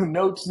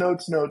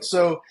 notes.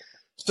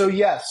 So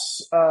yes,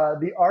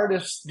 the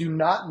artists do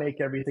not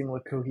make everything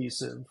look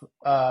cohesive.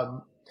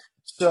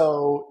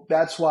 So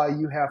that's why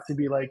you have to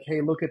be like, hey,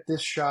 look at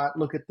this shot,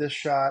 look at this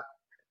shot,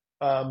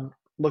 um,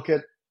 look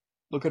at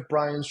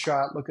Brian's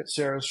shot, look at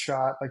Sarah's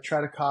shot, like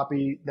try to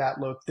copy that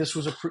look. This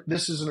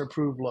is an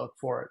approved look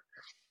for it.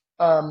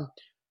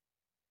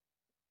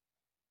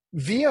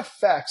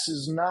 VFX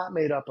is not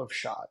made up of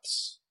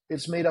shots.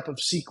 It's made up of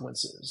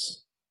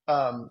sequences.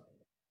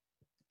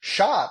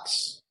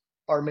 Shots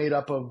are made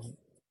up of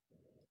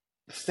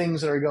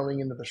things that are going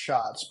into the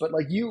shots, but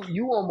like you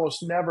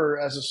almost never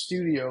as a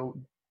studio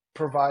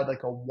provide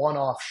like a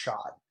one-off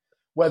shot,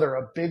 whether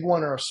a big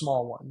one or a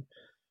small one.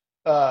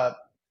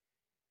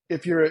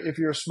 If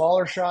you're a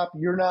smaller shop,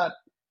 you're not.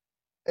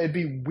 It'd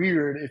be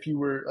weird if you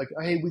were like,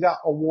 hey, we got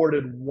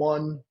awarded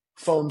one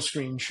phone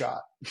screen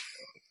shot.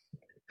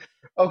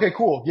 Okay,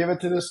 cool. Give it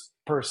to this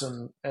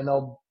person and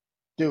they'll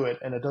do it,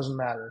 and it doesn't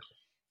matter.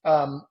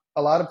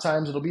 A lot of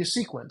times it'll be a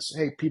sequence.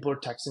 Hey, people are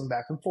texting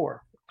back and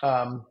forth.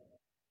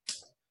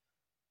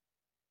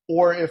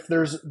 Or if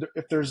there's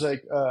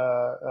like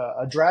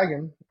a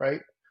dragon, right,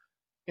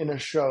 in a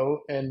show,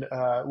 and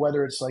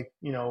whether it's like,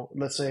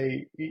 let's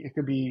say it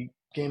could be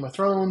Game of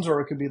Thrones or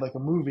it could be like a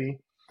movie,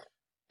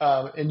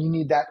 and you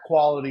need that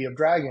quality of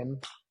dragon,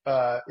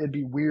 it'd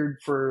be weird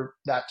for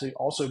that to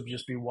also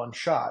just be one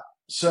shot.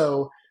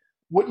 So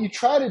what you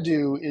try to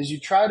do is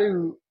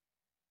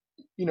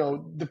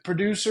the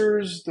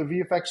producers, the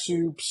VFX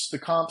soups, the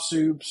comp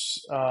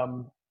soups, a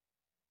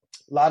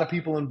lot of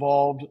people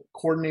involved,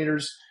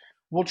 coordinators,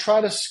 will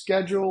try to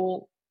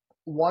schedule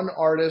one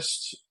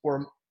artist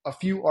or a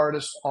few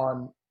artists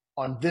on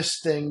this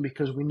thing,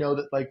 because we know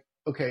that, like,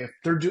 okay,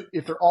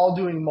 if they're all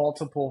doing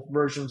multiple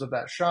versions of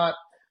that shot,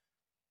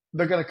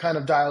 they're going to kind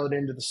of dial it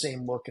into the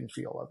same look and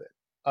feel of it.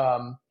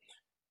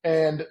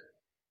 And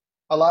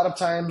a lot of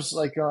times,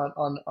 like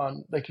on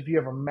like if you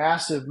have a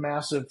massive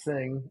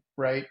thing,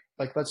 right?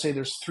 Like let's say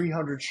there's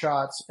 300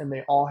 shots and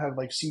they all have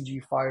like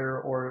CG fire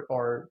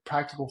or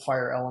practical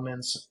fire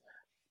elements.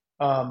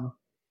 And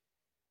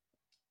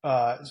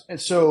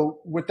so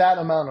with that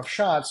amount of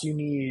shots, you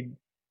need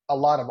a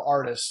lot of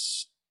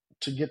artists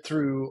to get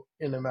through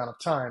in the amount of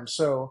time.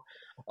 So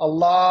a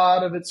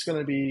lot of it's going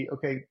to be,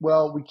 okay,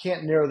 well, we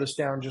can't narrow this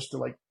down just to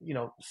like,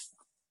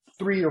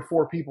 3 or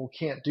 4 people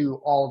can't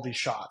do all of these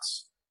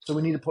shots. So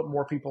we need to put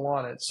more people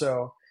on it.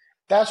 So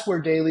that's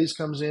where dailies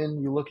comes in.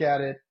 You look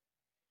at it,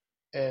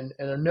 and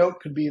a note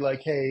could be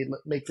like, hey,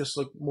 make this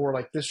look more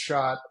like this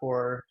shot,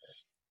 or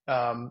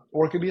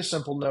it could be a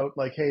simple note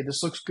like, hey,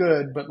 this looks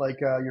good, but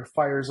like your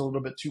fire is a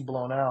little bit too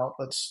blown out.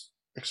 Let's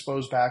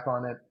expose back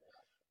on it.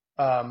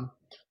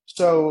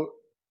 So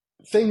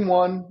thing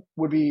one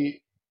would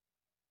be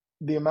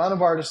the amount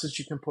of artists that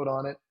you can put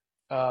on it,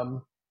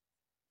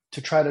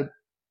 to try to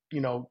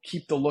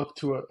keep the look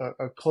to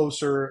a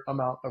closer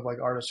amount of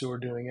like artists who are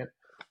doing it.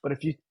 But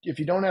if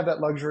you don't have that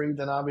luxury,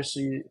 then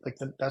obviously like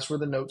that's where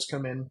the notes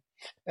come in,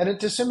 and it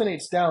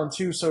disseminates down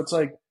too. So it's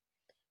like,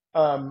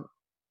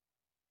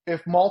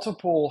 if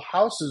multiple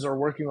houses are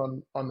working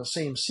on the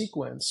same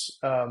sequence,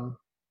 that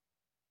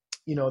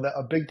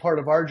a big part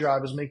of our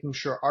job is making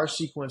sure our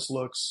sequence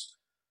looks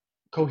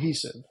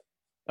cohesive,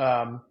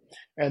 and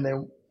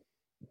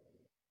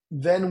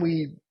then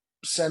we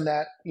send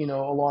that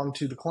along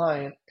to the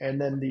client, and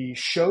then the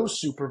show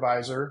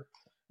supervisor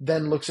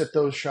then looks at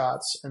those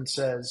shots and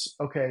says,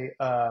 okay,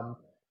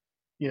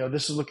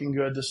 this is looking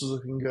good,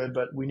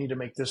 but we need to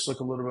make this look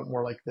a little bit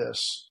more like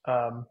this.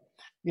 And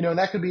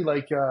that could be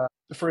like,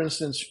 for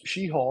instance,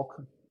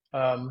 She-Hulk.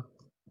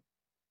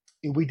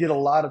 We did a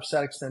lot of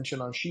set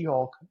extension on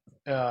She-Hulk,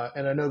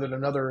 and I know that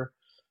another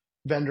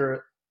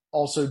vendor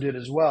also did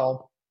as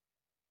well,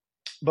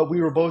 but we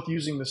were both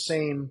using the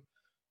same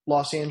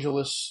Los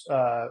Angeles,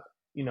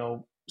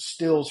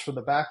 stills for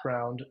the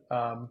background.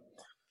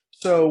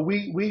 So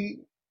we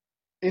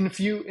in a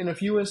few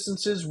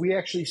instances, we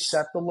actually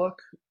set the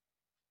look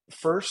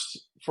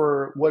first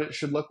for what it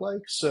should look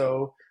like.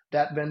 So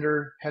that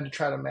vendor had to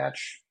try to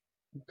match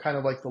kind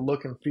of like the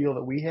look and feel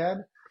that we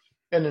had.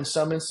 And in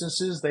some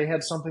instances, they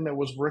had something that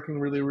was working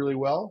really, really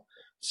well.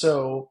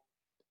 So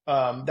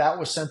that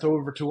was sent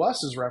over to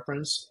us as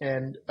reference,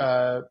 and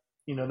they're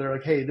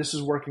like, "Hey, this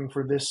is working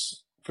for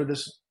this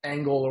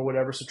angle or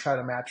whatever, so try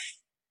to match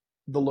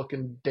the look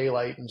and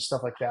daylight and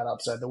stuff like that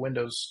outside the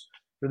windows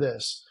for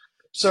this."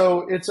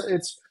 So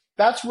it's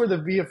that's where the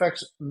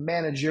VFX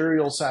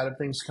managerial side of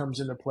things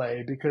comes into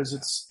play, because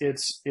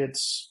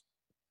it's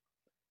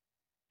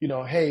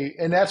hey,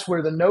 and that's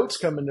where the notes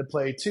come into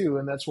play too,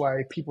 and that's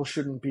why people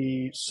shouldn't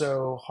be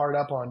so hard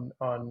up on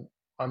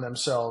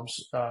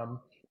themselves,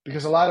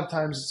 because a lot of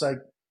times it's like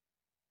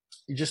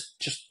you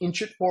just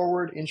inch it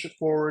forward, inch it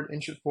forward,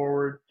 inch it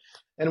forward,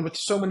 and with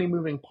so many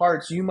moving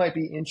parts, you might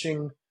be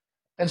inching,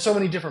 and so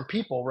many different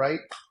people,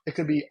 right? It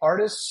could be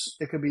artists,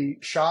 it could be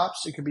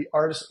shops, it could be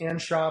artists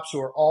and shops who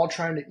are all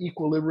trying to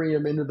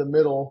equilibrium into the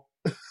middle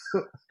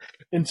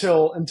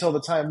until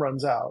the time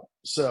runs out.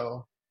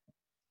 So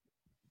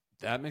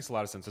That makes a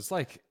lot of sense. It's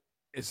like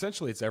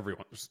essentially it's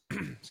everyone's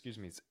excuse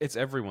me, it's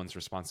everyone's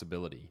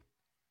responsibility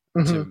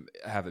mhm.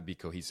 to have it be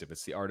cohesive.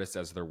 It's the artists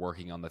as they're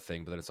working on the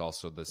thing, but then it's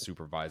also the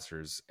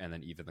supervisors and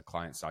then even the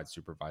client side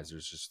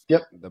supervisors. Just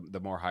Yep.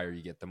 the more higher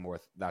you get, the more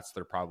that's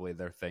probably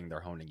their thing they're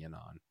honing in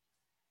on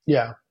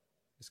Yeah.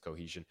 is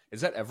cohesion.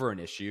 Is that ever an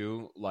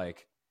issue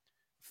like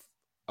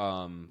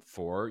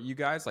for you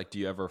guys? Like do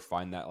you ever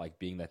find that like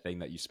being the thing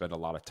that you spend a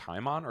lot of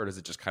time on, or does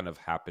it just kind of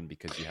happen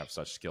because you have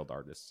such skilled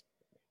artists?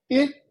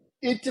 It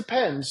it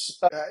depends.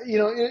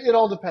 It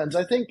all depends.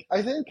 I think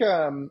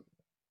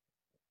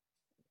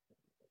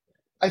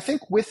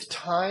with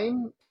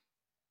time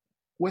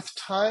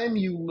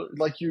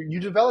you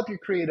develop your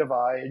creative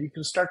eye, and you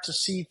can start to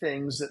see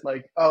things that,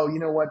 like, oh, you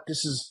know what,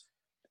 this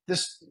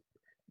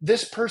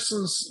this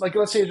person's, like,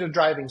 let's say it's a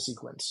driving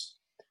sequence.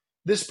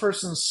 This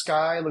person's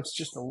sky looks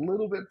just a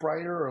little bit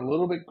brighter or a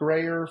little bit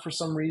grayer for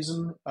some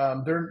reason.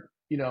 They're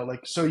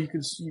like, so you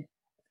can see,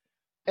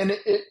 and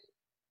it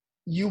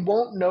you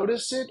won't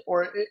notice it,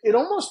 or it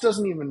almost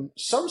doesn't even.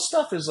 Some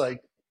stuff is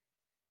like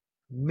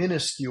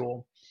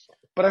minuscule,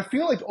 but I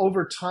feel like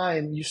over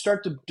time you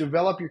start to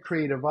develop your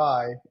creative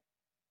eye,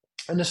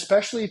 and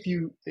especially if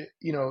you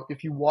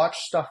watch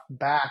stuff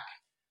back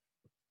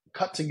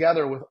cut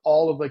together with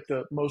all of like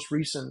the most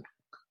recent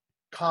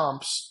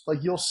comps, like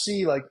you'll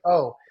see like,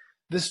 oh,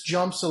 this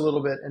jumps a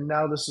little bit, and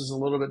now this is a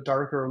little bit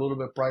darker, a little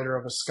bit brighter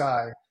of a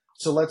sky.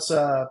 So let's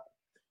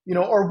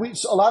or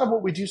a lot of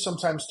what we do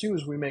sometimes too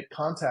is we make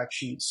contact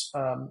sheets,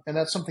 and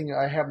that's something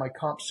I have my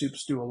comp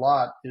soups do a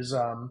lot. Is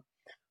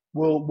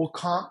we'll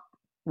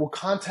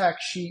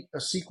contact sheet a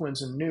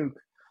sequence in Nuke,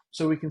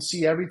 so we can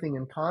see everything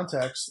in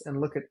context and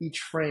look at each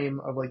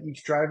frame of like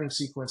each driving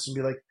sequence and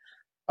be like,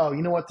 oh,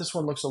 you know what, this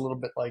one looks a little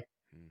bit like,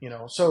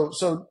 so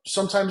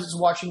sometimes it's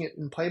watching it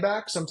in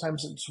playback,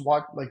 sometimes it's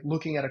like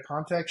looking at a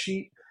contact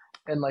sheet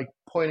and like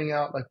pointing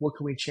out like what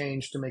can we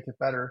change to make it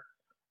better.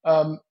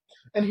 um,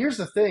 and here's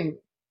the thing,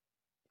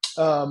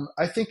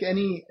 I think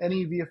any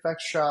VFX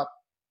shop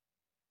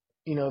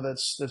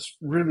that's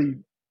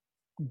really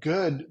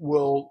good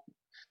will,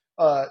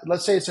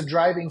 let's say it's a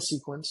driving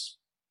sequence.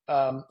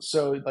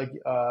 So like,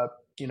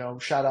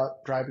 shout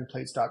out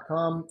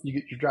drivingplates.com. You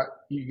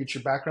get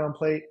your background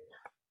plate,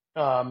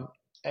 um,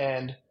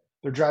 and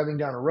they're driving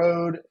down a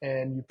road,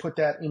 and you put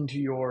that into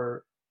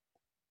your,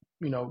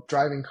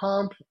 driving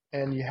comp,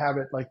 and you have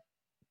it like,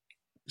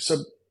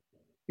 so,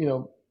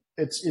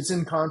 it's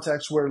in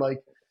context where like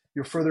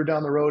you're further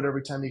down the road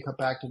every time you cut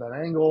back to that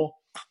angle.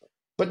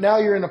 But now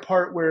you're in a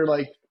part where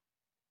like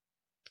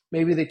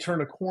maybe they turn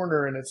a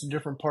corner and it's a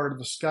different part of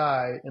the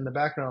sky in the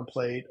background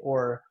plate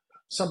or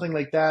something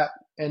like that.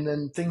 And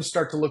then things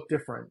start to look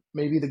different.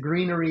 Maybe the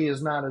greenery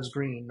is not as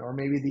green, or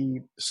maybe the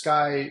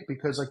sky,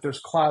 because like there's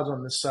clouds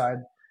on this side,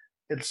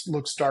 it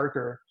looks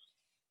darker.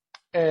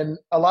 And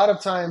a lot of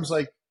times,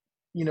 like,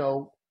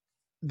 there'll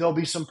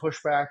be some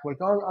pushback, like,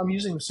 oh, I'm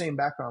using the same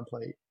background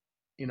plate,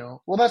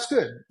 well, that's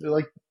good. They're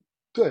like,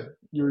 good,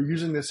 you're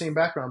using the same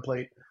background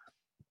plate,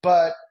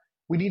 but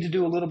we need to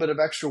do a little bit of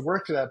extra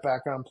work to that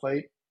background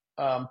plate.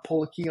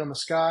 Pull a key on the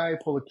sky,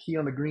 pull a key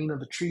on the green of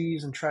the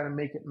trees, and try to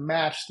make it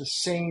match the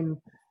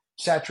same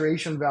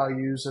saturation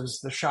values as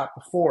the shot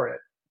before it.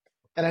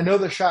 And I know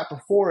the shot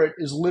before it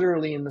is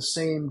literally in the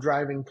same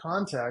driving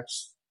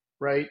context,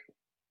 right?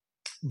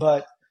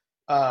 But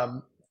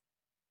um,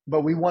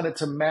 but we want it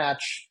to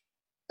match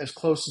as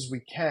close as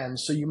we can.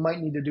 So you might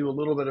need to do a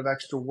little bit of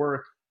extra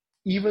work,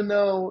 even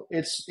though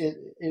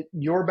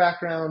your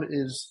background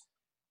is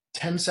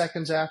 10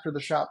 seconds after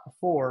the shot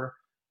before,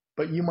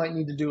 but you might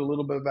need to do a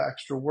little bit of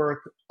extra work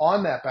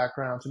on that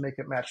background to make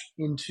it match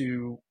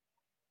into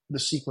the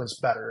sequence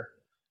better.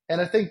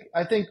 And I think,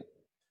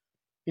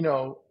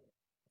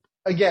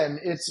 again,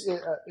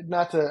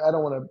 not to, I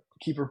don't want to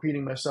keep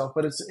repeating myself,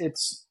 but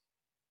it's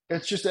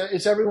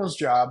everyone's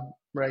job,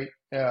 right?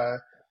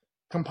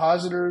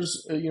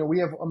 Compositors, we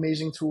have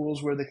amazing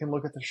tools where they can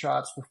look at the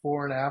shots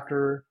before and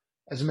after,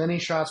 as many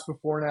shots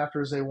before and after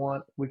as they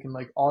want. We can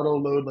like auto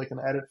load like an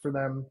edit for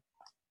them.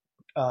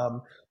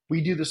 Um,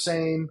 we do the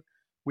same.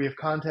 We have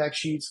contact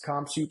sheets.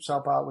 Comp soups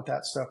help out with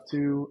that stuff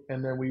too.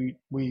 And then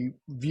we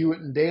view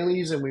it in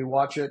dailies and we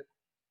watch it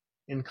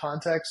in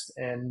context.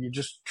 And you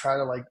just try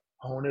to like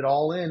hone it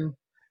all in,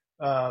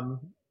 um,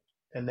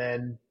 and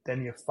then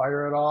you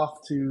fire it off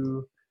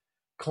to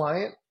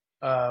client,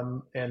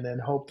 and then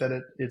hope that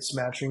it's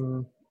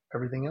matching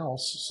everything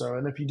else. So,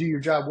 and if you do your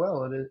job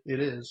well, it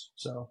is.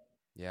 So,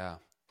 Yeah.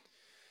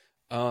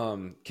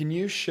 Can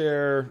you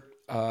share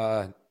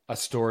a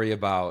story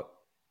about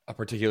a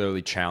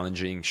particularly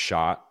challenging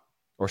shot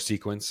or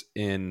sequence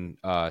in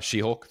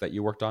She-Hulk that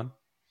you worked on?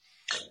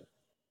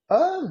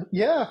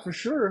 yeah, for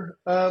sure.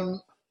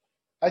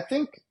 I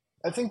think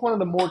I think one of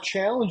the more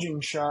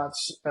challenging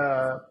shots.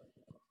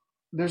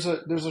 There's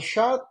a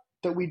shot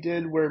that we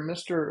did where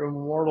Mister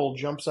Immortal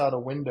jumps out a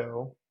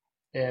window,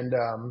 and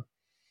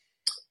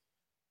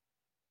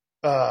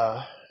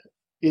uh,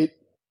 it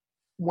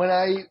when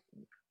I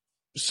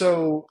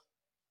so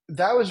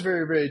that was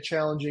very very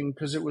challenging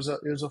because it was a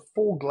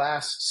full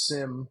glass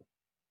sim,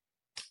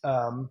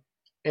 um,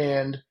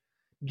 and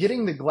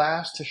getting the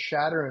glass to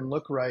shatter and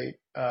look right.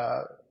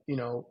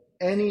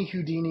 Any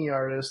Houdini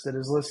artist that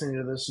is listening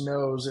to this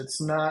knows it's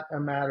not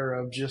a matter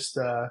of just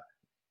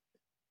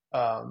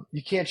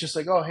you can't just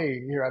like, oh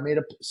hey, here I made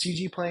a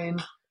CG plane.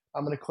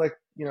 I'm going to click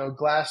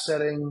glass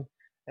setting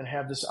and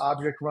have this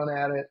object run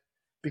at it,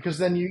 because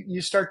then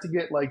you start to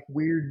get like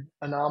weird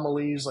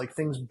anomalies, like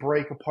things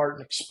break apart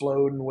and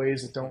explode in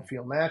ways that don't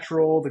feel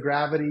natural. The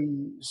gravity,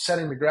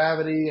 setting the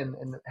gravity and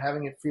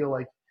having it feel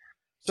like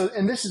so.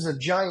 And this is a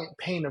giant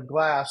pane of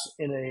glass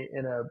in a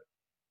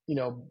you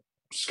know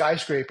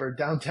skyscraper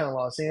downtown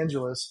Los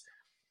Angeles.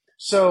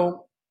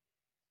 So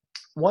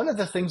one of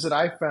the things that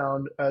I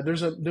found,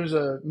 there's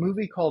a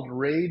movie called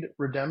Raid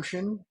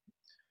Redemption,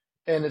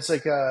 and it's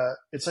like a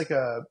it's like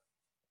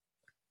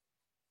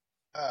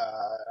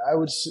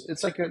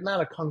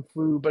not a kung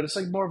fu, but it's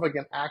like more of like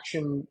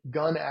an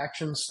gun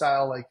action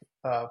style, like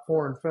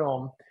foreign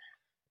film.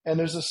 And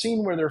there's a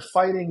scene where they're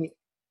fighting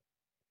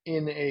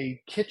in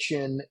a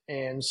kitchen,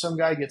 and some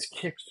guy gets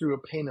kicked through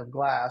a pane of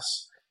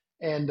glass,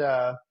 and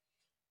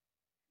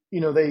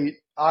they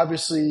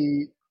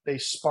obviously they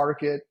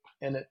spark it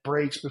and it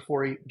breaks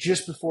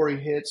just before he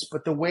hits,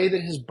 but the way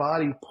that his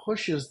body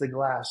pushes the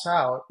glass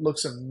out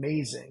looks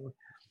amazing.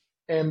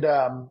 And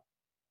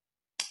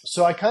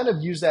so I kind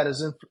of use that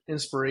as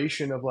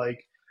inspiration of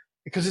like,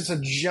 because it's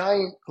a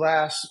giant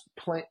glass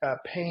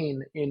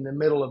pane in the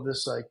middle of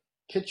this like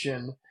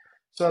kitchen.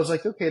 So I was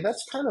like, okay,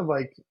 that's kind of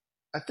like,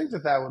 I think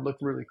that would look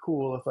really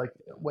cool if like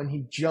when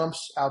he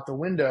jumps out the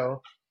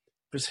window,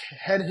 his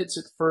head hits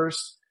it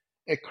first,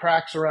 it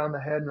cracks around the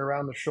head and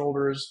around the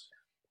shoulders,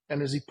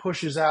 and as he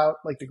pushes out,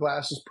 like the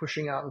glass is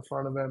pushing out in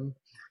front of him.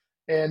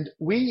 And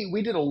we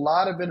did a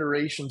lot of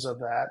iterations of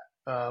that,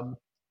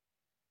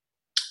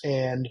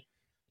 and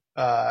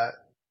uh,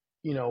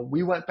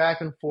 we went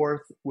back and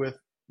forth with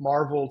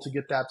Marvel to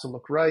get that to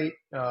look right.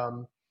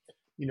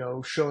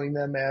 Showing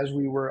them as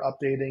we were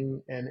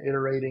updating and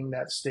iterating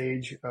that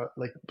stage,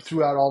 like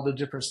throughout all the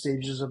different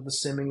stages of the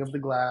simming of the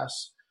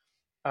glass.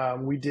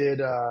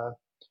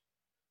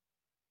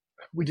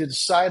 We did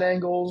side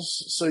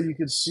angles so you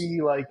could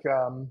see like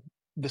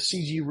the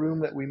CG room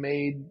that we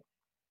made,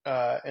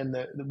 and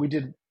we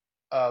did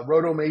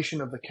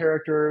rotomation of the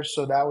character,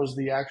 so that was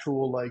the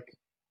actual like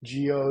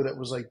geo that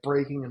was like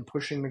breaking and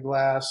pushing the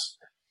glass,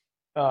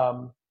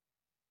 um,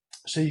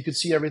 so you could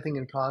see everything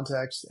in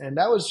context. And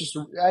that was just,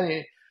 I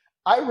mean,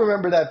 I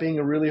remember that being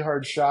a really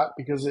hard shot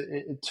because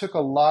it took a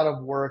lot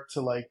of work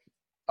to like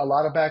a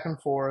lot of back and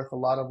forth, a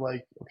lot of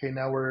like, okay,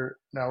 now we're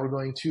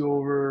going too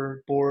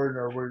overboard,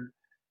 or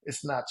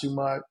it's not too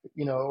much,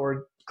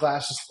 or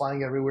glass is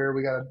flying everywhere.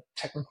 We got to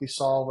technically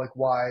solve like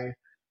why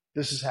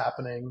this is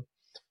happening.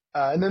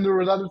 And then there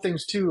were other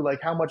things too, like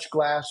how much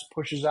glass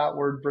pushes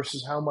outward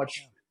versus how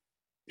much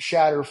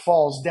shatter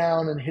falls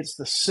down and hits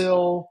the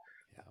sill.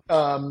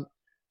 Yeah.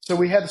 So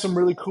we had some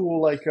really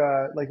cool, like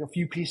a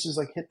few pieces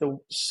like hit the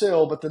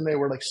sill, but then they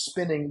were like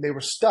spinning. They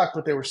were stuck,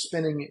 but they were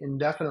spinning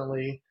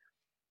indefinitely.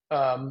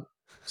 So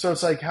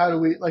it's like, how do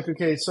we like?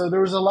 Okay, so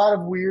there was a lot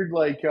of weird,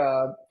 like,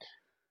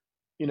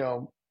 you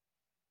know,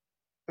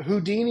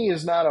 Houdini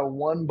is not a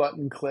one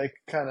button click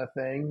kind of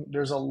thing.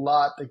 There's a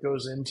lot that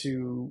goes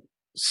into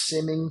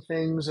simming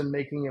things and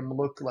making them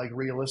look like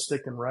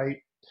realistic and right.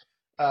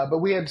 But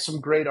we had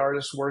some great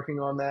artists working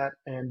on that,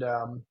 and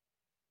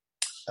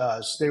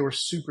so they were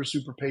super,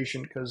 super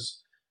patient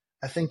because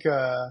I think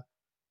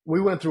we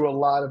went through a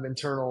lot of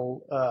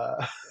internal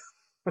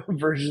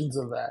versions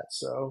of that.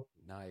 So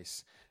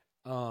Nice.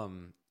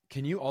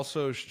 Can you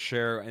also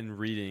share in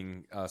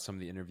reading some of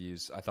the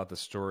interviews? I thought the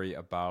story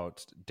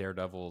about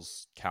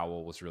Daredevil's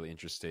cowl was really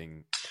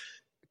interesting.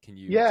 Can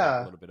you talk a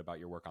yeah, little bit about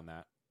your work on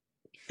that?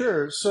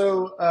 sure.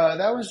 So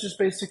that was just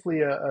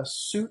basically a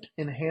suit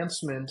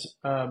enhancement.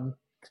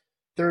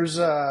 There's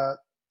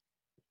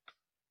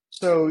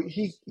So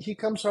he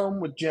comes home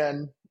with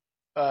Jen,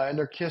 and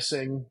they're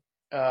kissing,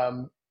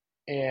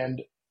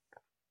 and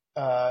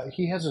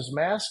he has his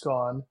mask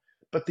on,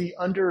 but the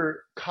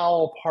under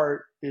cowl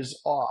part is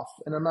off,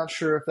 and I'm not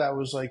sure if that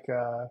was like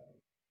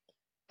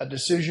a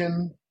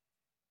decision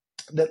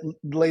that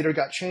later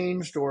got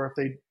changed, or if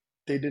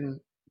they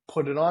didn't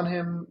put it on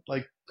him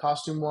like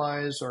costume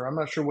wise, or I'm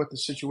not sure what the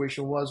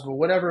situation was, but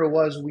whatever it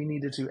was, we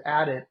needed to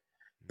add it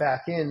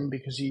back in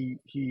because he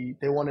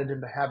they wanted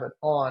him to have it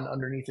on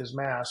underneath his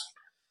mask.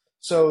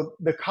 So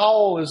the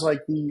cowl is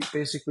like the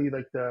basically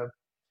like the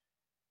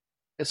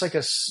it's like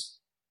a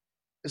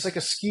it's like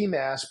a ski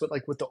mask, but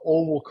like with the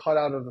oval cut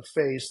out of the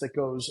face that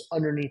goes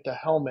underneath the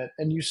helmet,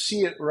 and you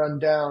see it run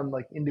down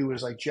like into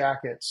his like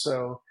jacket.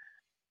 So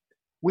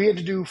we had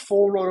to do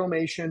full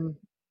rotomation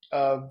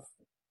of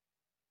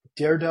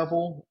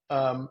Daredevil,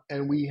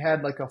 and we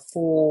had like a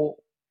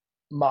full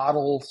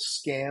model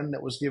scan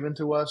that was given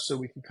to us, so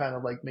we could kind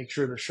of like make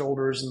sure the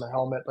shoulders and the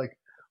helmet like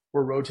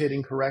were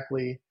rotating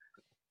correctly.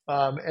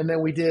 And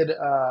then we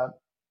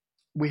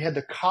had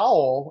the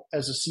cowl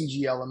as a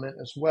CG element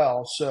as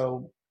well.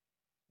 So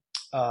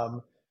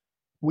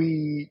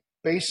we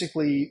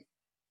basically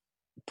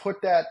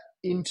put that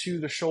into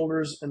the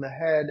shoulders and the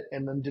head,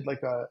 and then did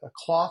like a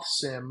cloth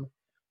sim.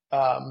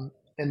 And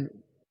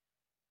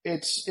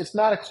it's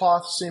not a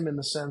cloth sim in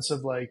the sense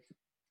of like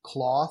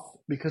cloth,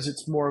 because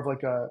it's more of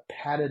like a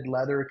padded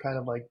leather kind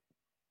of like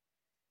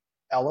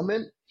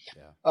element.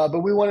 Yeah.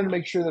 But we wanted to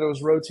make sure that it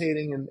was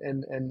rotating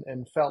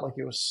and felt like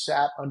it was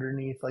sat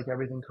underneath like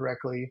everything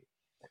correctly.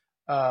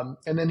 And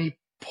then he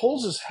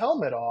pulls his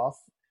helmet off,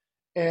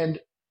 and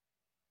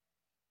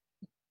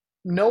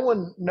no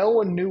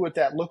one knew what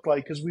that looked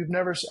like because we've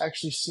never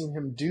actually seen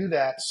him do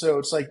that. So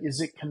it's like,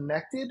 is it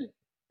connected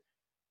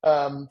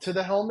to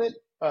the helmet?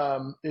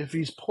 If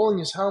he's pulling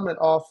his helmet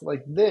off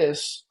like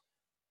this,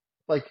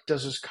 like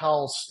does his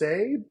cowl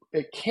stay?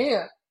 It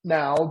can't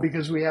now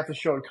because we have to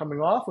show it coming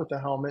off with the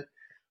helmet.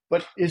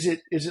 But is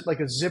it like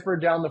a zipper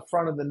down the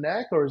front of the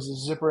neck, or is it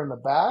a zipper in the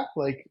back,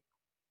 like,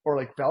 or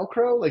like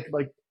Velcro, like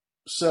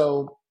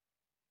so?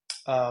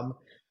 Um,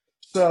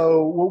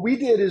 so what we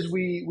did is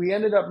we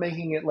ended up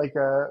making it like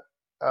a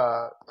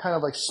kind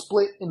of like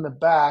split in the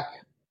back.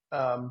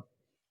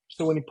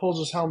 So when he pulls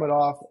his helmet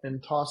off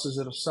and tosses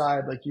it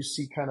aside, like you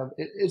see kind of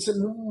it's a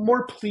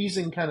more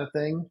pleasing kind of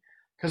thing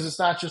because it's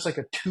not just like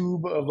a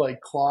tube of like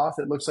cloth.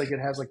 It looks like it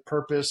has like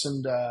purpose,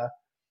 and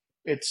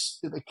it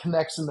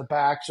connects in the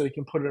back so you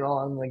can put it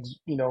on like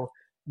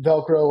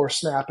Velcro or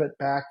snap it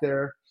back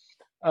there.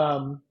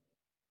 Um,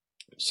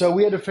 so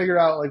we had to figure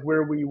out like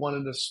where we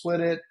wanted to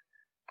split it,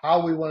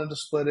 how we wanted to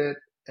split it,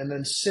 and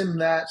then sim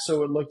that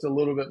so it looked a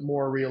little bit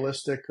more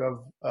realistic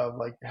of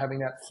like having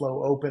that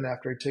flow open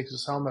after he takes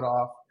his helmet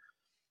off.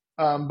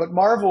 But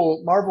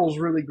Marvel's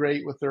really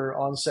great with their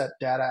on-set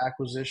data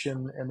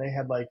acquisition, and they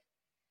had like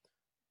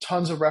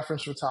tons of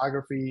reference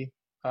photography,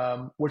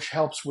 which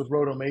helps with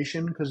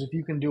rotomation because if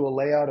you can do a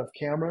layout of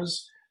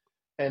cameras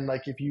and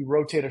like if you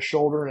rotate a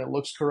shoulder and it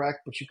looks correct,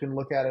 but you can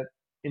look at it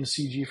in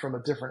CG from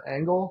a different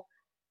angle,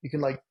 you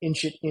can like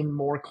inch it in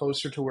more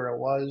closer to where it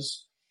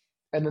was.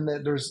 And then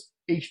there's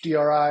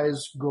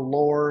HDRIs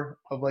galore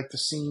of like the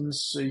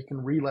scenes, so you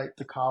can relight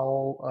the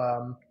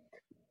cowl.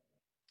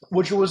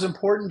 Which was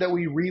important that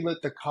we relit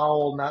the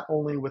cowl not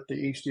only with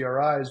the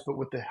HDRIs but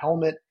with the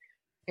helmet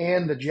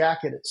and the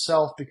jacket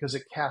itself because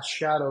it casts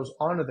shadows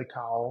onto the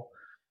cowl.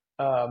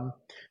 Um,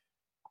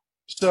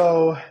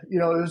 so it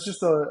was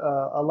just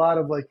a lot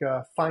of like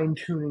fine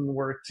tuning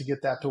work to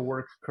get that to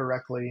work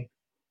correctly.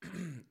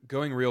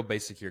 Going real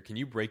basic here, can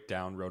you break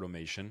down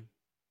rotomation?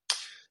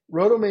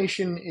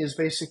 Rotomation is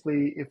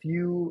basically if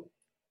you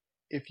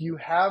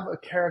have a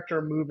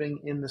character moving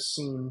in the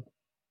scene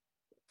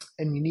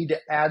and you need to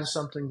add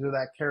something to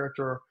that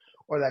character,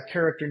 or that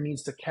character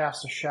needs to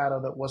cast a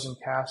shadow that wasn't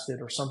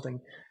casted or something,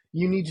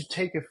 you need to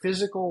take a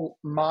physical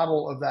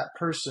model of that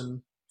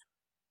person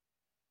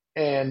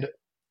and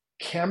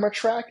camera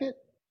track it.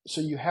 So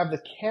you have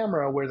the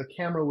camera where the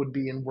camera would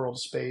be in world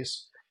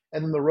space,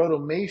 and then the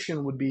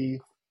rotomation would be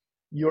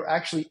you're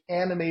actually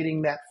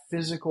animating that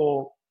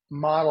physical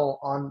model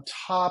on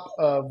top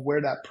of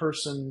where that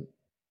person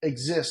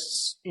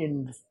exists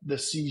in the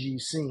CG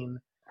scene.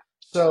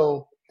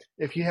 So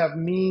if you have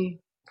me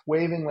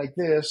waving like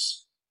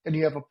this and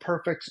you have a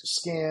perfect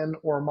scan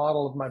or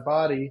model of my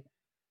body,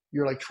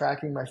 you're like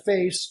tracking my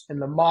face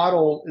and the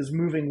model is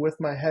moving with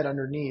my head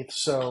underneath.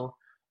 So,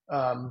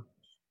 um,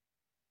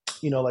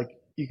 like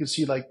you can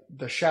see like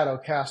the shadow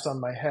cast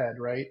on my head,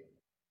 right?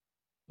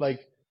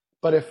 Like,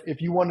 but if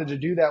you wanted to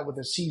do that with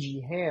a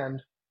CG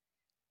hand,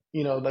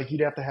 like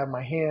you'd have to have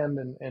my hand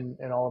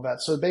and all of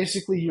that. So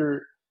basically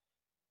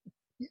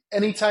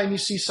anytime you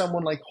see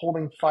someone like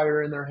holding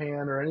fire in their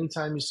hand, or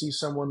anytime you see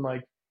someone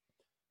like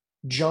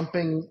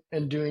jumping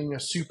and doing a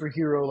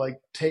superhero like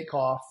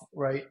takeoff,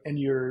 right? And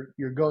you're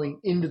going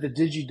into the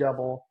digi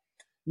double,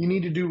 you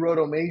need to do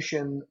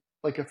rotomation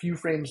like a few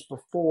frames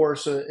before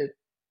so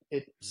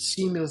it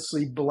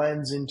seamlessly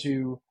blends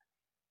into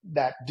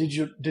that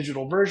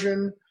digital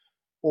version.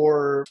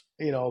 Or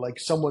like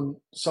someone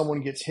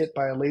gets hit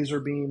by a laser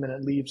beam and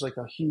it leaves like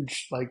a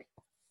huge like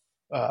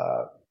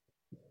uh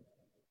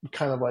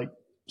kind of like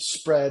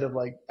spread of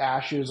like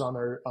ashes on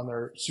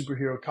their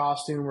superhero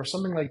costume or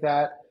something like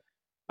that,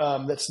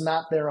 that's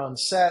not there on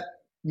set.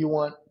 You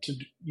want to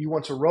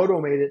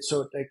rotomate it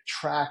so it like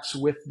tracks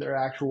with their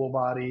actual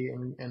body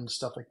and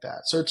stuff like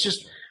that. So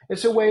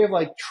it's a way of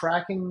like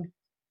tracking,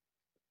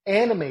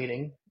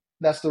 animating.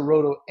 That's the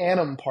roto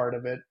anim part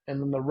of it,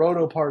 and then the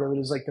roto part of it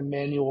is like the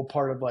manual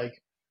part of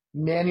like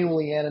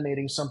manually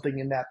animating something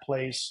in that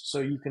place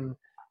so you can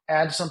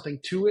add something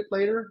to it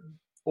later,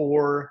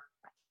 or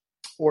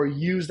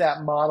use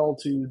that model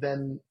to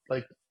then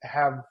like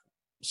have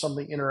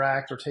something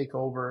interact or take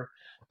over.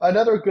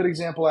 Another good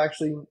example,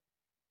 actually,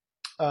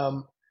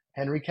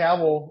 Henry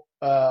Cavill.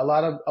 A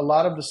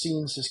lot of the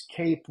scenes, his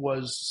cape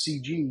was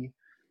CG,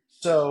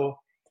 so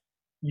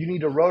you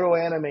need to roto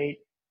animate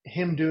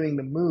him doing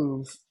the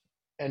move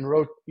and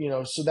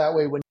so that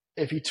way when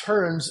if he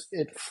turns,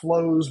 it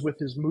flows with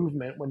his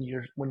movement when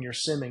you're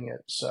simming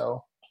it.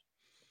 So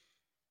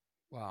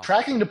Wow.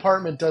 tracking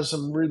department does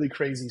some really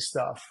crazy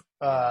stuff.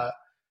 Yeah.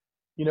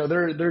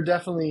 They're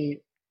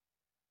definitely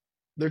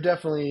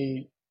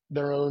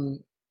their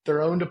own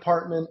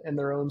department and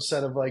their own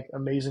set of like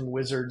amazing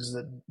wizards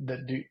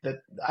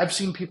that I've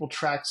seen people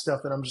track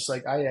stuff that I'm just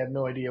like, I have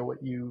no idea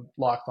what you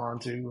locked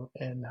onto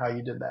and how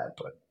you did that.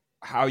 But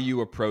How you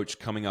approach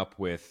coming up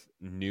with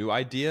new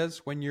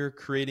ideas when you're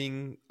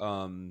creating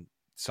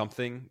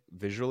something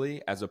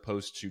visually, as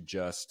opposed to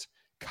just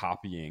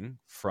copying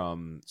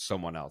from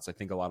someone else. I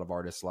think a lot of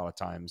artists, a lot of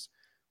times,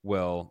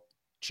 will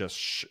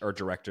just or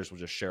directors will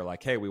just share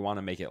like, "Hey, we want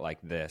to make it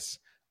like this,"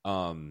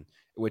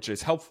 which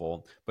is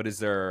helpful. But is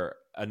there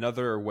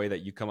another way that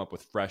you come up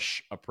with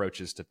fresh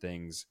approaches to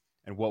things,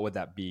 and what would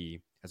that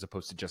be, as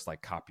opposed to just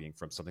like copying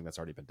from something that's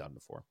already been done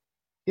before?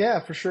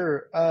 yeah, for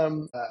sure.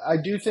 I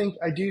do think,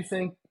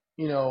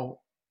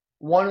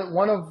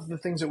 one of the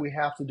things that we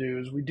have to do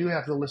is we do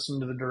have to listen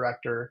to the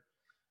director.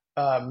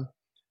 Um,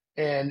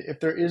 and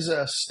if there is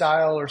a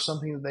style or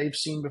something that they've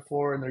seen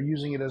before and they're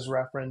using it as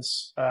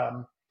reference,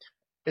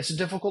 it's a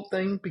difficult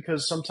thing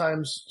because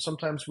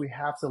sometimes we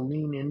have to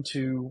lean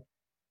into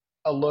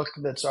a look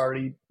that's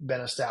already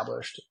been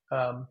established.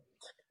 And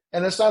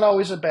that's not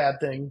always a bad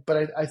thing,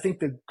 but I think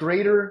the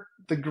greater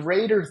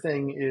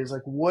thing is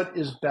like what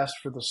is best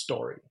for the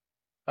story.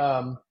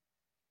 Um,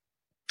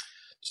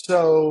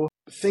 so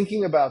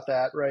thinking about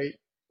that, right?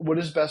 What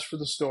is best for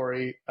the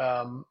story?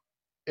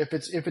 If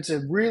it's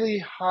a really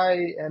high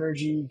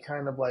energy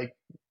kind of like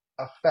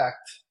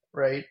effect,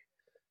 right?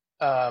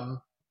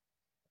 Um,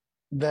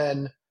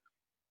 then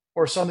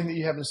or something that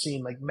you haven't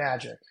seen, like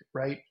magic,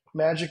 right?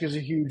 Magic is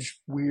a huge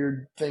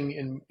weird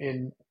thing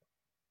in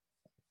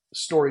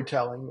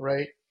storytelling,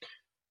 right?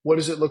 What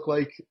does it look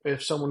like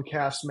if someone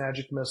casts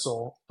magic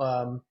missile?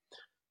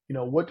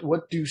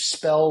 What do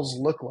spells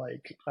look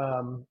like?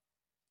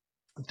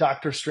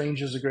 Doctor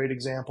Strange is a great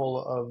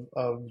example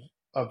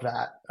of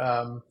that.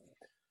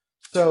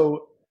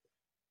 So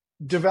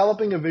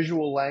developing a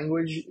visual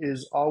language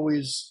is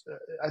always,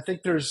 I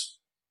think there's,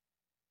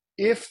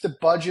 if the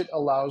budget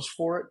allows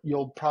for it,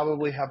 you'll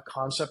probably have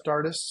concept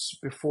artists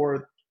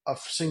before a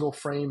single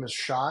frame is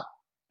shot.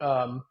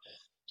 Um,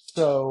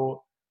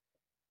 so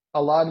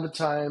a lot of the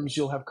times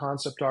you'll have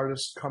concept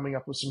artists coming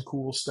up with some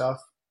cool stuff.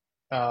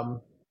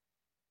 Um,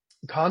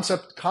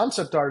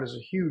 concept art is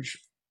a huge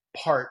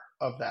part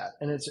of that,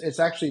 and it's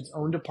actually its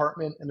own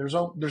department. And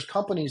there's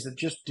companies that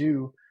just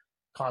do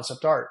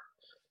concept art.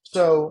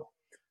 So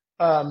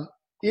um,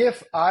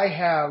 if I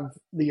have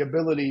the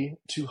ability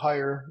to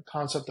hire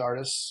concept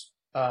artists,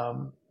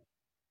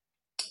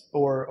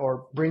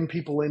 or bring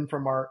people in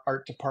from our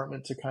art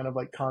department to kind of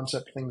like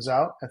concept things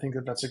out, I think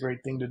that that's a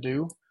great thing to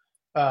do.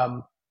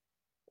 Um,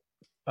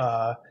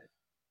 uh,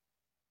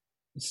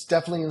 it's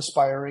definitely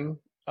inspiring.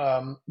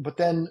 But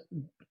then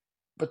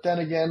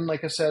again,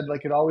 like I said,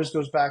 like it always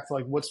goes back to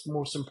like what's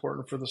most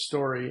important for the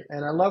story.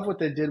 And I love what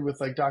they did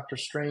with like Doctor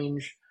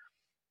Strange,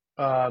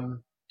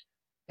 um,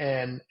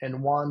 and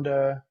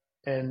Wanda,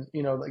 and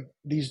like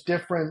these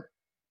different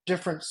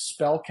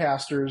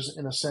spellcasters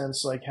in a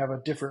sense like have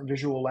a different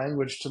visual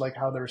language to like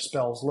how their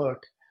spells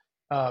look.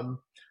 Um,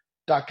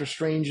 Doctor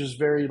Strange is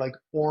very like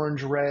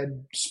orange,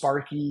 red,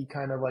 sparky,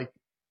 kind of like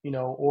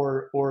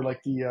or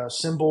like the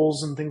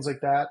symbols and things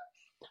like that.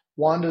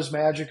 Wanda's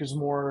magic is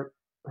more,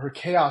 her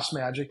chaos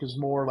magic is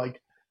more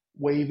like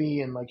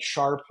wavy and like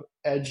sharp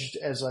edged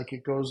as like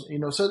it goes,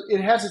 so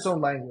it has its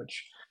own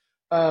language.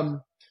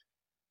 Um,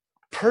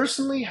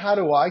 Personally, how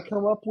do I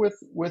come up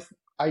with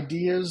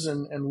ideas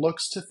and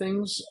looks to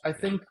things? I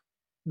think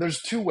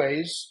there's two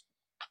ways: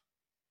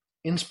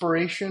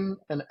 inspiration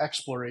and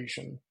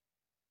exploration.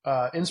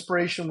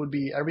 Inspiration would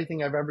be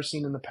everything I've ever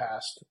seen in the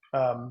past,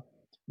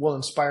 will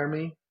inspire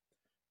me.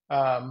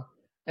 Um,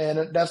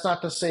 and that's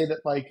not to say that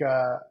like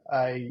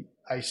I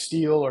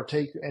steal or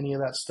take any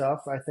of that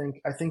stuff. I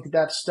think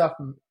that stuff,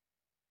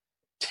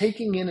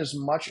 taking in as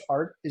much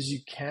art as you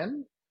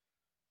can,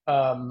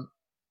 um,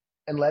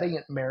 and letting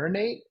it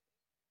marinate.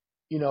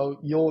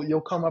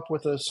 You'll come up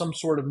with some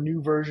sort of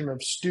new version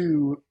of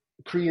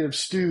creative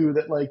stew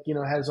that like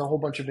has a whole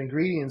bunch of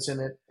ingredients in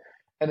it,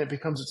 and it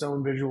becomes its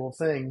own visual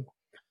thing.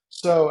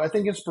 So I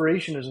think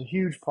inspiration is a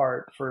huge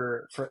part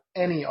for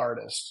any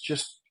artist.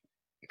 Just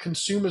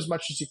consume as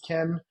much as you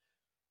can.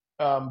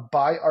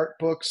 Buy art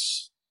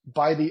books,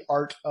 buy the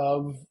art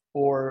of,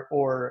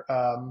 or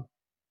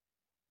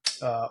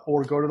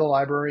go to the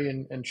library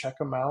and check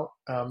them out.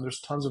 There's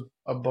tons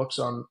of books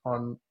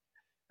on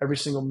every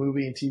single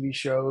movie and TV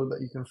show that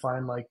you can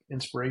find like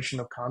inspiration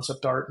of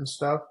concept art and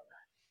stuff.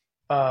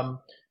 Um,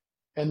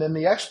 and then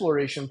the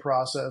exploration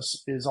process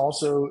is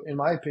also, in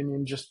my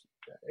opinion,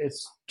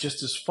 it's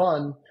just as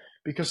fun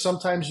because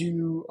sometimes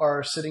you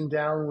are sitting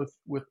down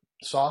with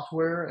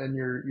software and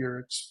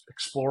you're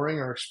exploring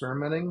or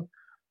experimenting,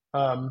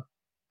 and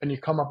you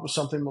come up with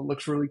something that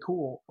looks really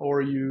cool,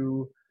 or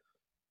you're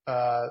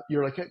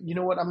like, you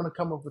know what, I'm going to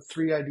come up with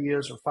 3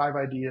 ideas or 5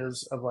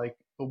 ideas of like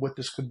what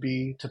this could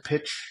be to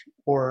pitch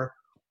or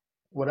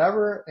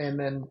whatever, and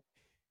then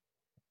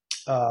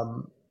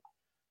um,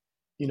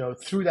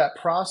 through that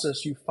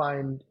process you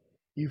find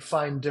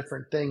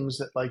different things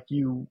that like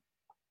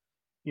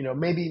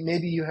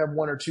maybe you have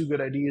 1 or 2 good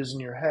ideas in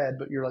your head,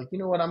 but you're like, you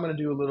know what, I'm going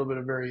to do a little bit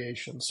of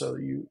variation. So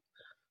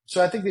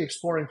I think the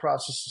exploring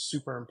process is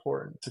super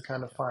important to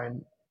kind of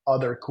find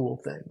other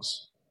cool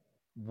things.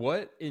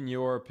 What, in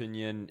your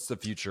opinion, is the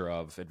future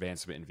of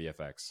advancement in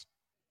VFX?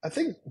 I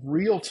think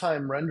real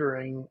time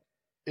rendering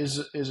is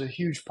a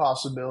huge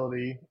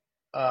possibility.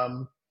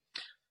 Um,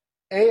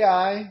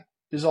 AI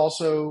is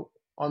also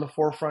on the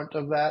forefront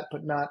of that,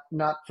 but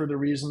not for the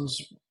reasons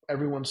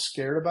everyone's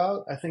scared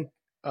about. I think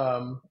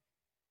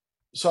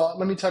so.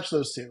 Let me touch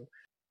those two.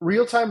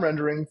 Real time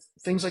rendering,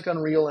 things like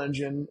Unreal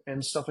Engine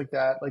and stuff like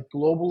that, like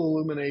global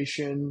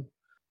illumination,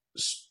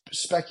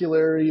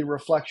 specularity,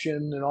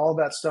 reflection, and all of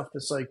that stuff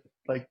that's like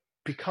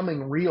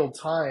becoming real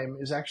time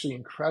is actually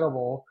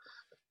incredible.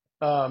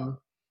 Um,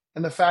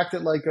 and the fact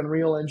that like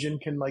Unreal Engine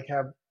can like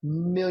have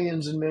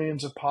millions and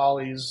millions of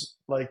polys,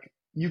 like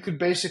you could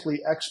basically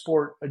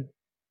export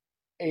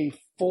a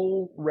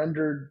full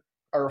rendered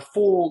or a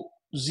full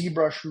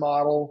ZBrush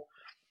model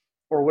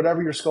or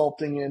whatever you're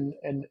sculpting in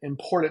and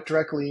import it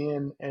directly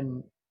in,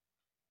 and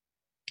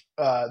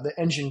the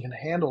engine can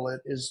handle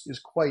it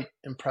is quite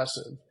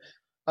impressive.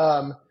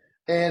 Um,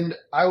 and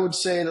I would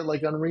say that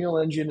like Unreal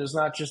Engine is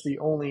not just the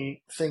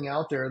only thing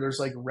out there. There's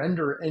like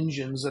render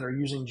engines that are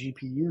using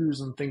GPUs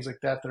and things like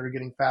that that are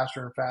getting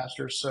faster and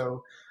faster.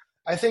 So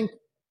I think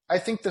I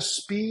think the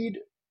speed,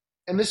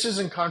 and this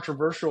isn't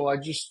controversial. I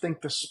just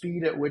think the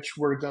speed at which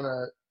we're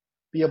gonna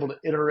be able to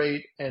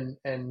iterate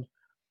and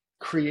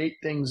create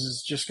things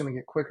is just gonna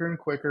get quicker and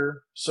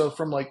quicker. So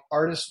from like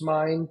artist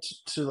mind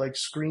to like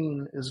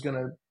screen is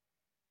gonna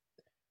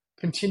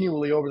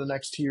continually over the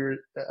next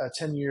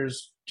 10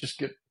 years just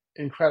get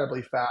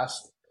incredibly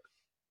fast.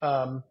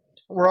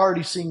 We're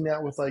already seeing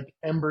that with like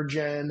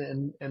Embergen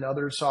and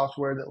other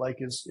software that like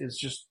is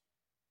just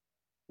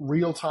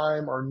real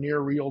time or near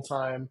real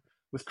time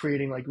with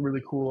creating like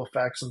really cool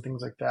effects and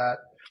things like that.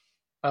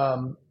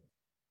 Um,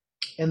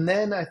 and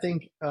then I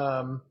think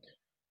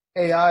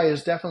AI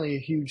is definitely a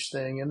huge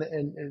thing,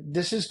 and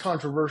this is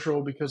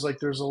controversial because like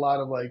there's a lot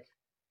of like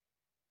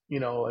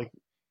like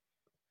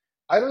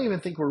I don't even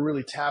think we're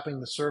really tapping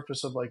the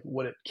surface of like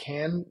what it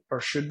can or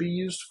should be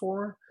used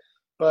for,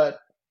 but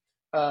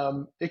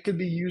it could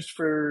be used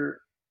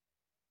for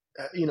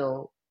you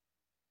know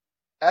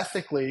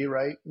ethically,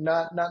 right?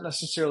 Not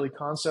necessarily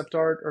concept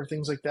art or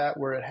things like that,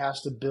 where it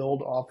has to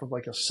build off of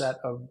like a set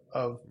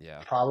of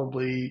Yeah,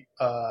 probably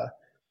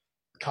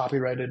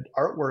copyrighted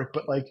artwork,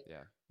 but like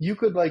yeah, you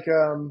could like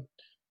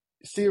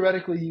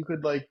theoretically you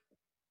could like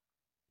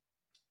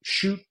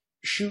shoot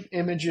shoot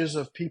images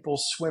of people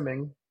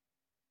swimming,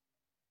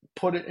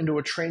 put it into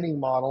a training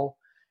model,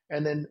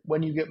 and then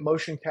when you get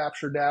motion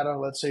capture data,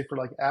 let's say for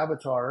like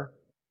Avatar,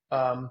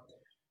 um,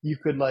 you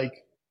could like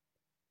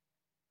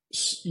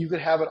you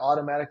could have it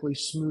automatically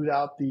smooth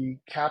out the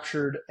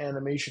captured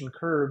animation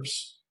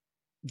curves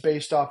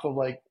based off of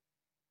like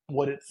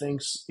what it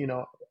thinks,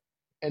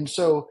 and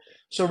so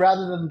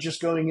rather than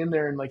just going in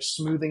there and like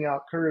smoothing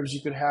out curves,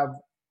 you could have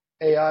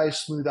AI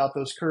smooth out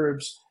those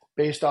curves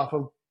based off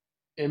of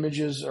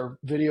images or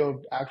video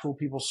of actual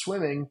people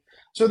swimming.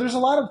 So there's a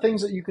lot of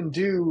things that you can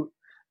do.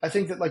 I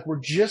think that like we're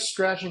just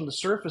scratching the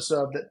surface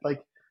of that,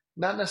 like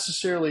not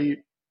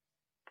necessarily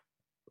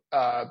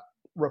uh,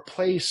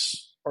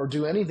 replace or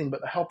do anything,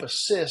 but help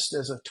assist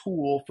as a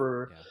tool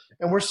for. yeah.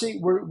 And we're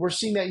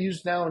seeing that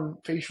used now in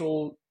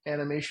facial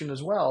animation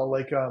as well,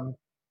 like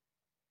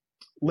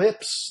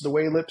lips, the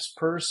way lips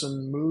purse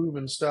and move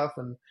and stuff,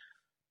 and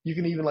you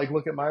can even like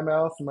look at my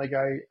mouth and like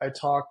I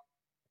talk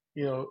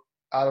you know,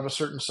 out of a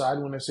certain side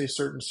when I say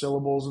certain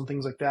syllables and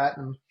things like that.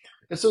 And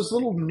it's those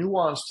little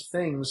nuanced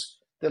things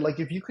that, like,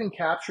 if you can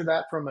capture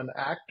that from an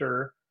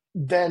actor,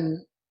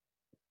 then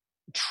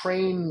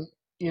train,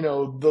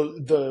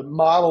 the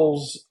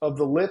models of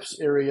the lips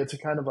area to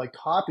kind of like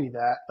copy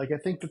that. Like, I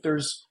think that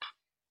there's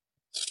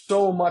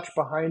so much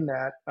behind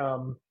that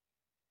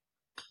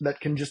that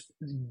can just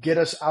get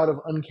us out of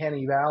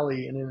uncanny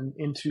valley and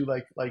into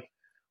like,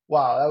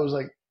 wow, that was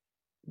like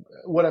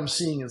what I'm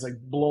seeing is like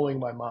blowing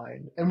my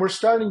mind. And we're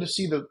starting to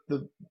see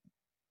the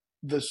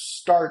the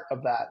start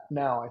of that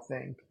now, I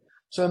think.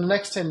 So in the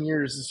next 10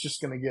 years, it's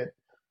just going to get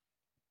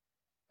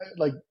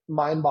like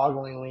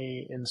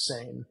mind-bogglingly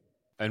insane.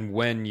 And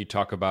when you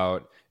talk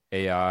about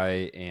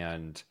AI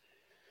and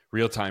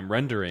real-time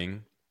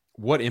rendering,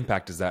 what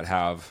impact does that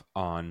have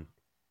on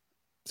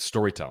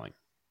storytelling,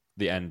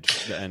 the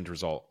end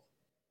result?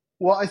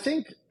 Well,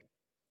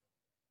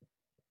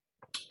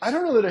 I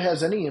don't know that it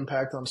has any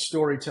impact on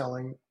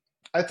storytelling.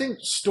 I think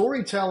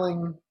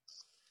storytelling,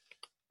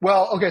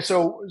 well, okay,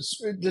 so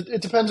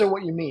it depends on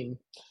what you mean.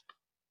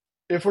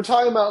 If we're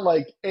talking about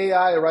like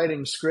AI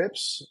writing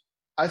scripts,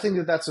 I think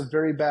that that's a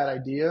very bad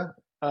idea.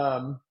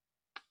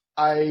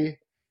 I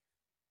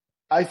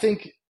I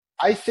think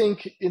I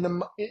think in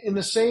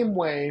the same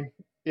way,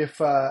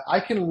 if I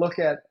can look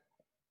at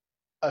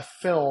a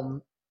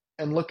film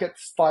and look at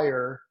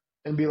fire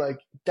and be like,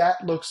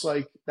 that looks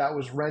like that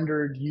was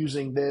rendered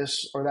using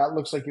this, or that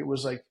looks like it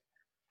was like,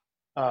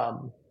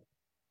 um,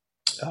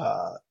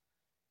 uh,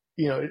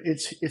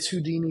 it's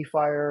Houdini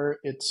fire,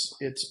 it's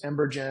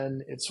Embergen,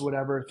 it's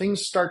whatever.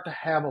 Things start to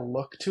have a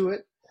look to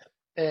it,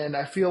 and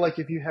I feel like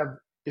if you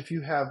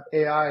have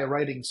AI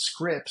writing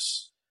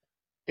scripts,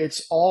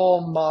 it's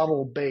all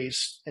model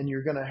based, and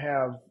you're going to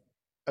have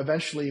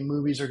eventually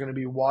movies are going to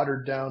be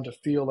watered down to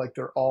feel like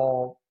they're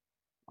all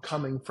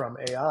coming from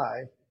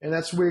AI. And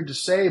that's weird to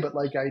say, but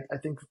like I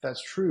think that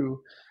that's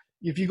true.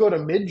 If you go to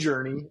Mid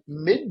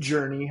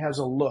Journey has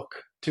a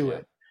look to Yeah.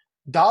 it.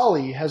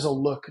 Dolly has a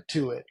look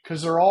to it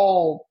because they're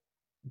all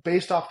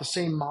based off the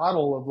same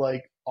model of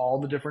like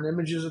all the different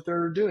images that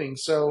they're doing.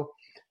 So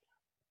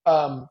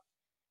um,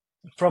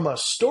 from a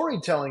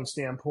storytelling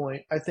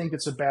standpoint, I think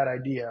it's a bad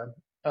idea.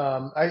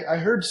 I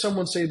heard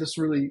someone say this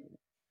really,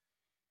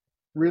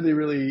 really,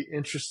 really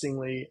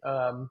interestingly.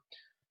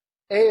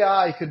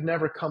 AI could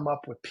never come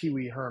up with Pee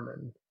Wee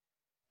Herman.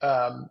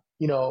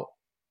 You know,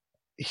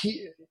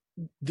 he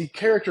the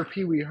character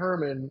Pee Wee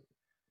Herman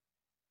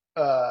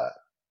uh,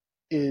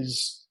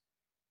 is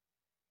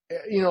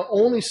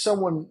only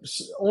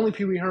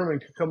Pee Wee Herman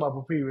could come up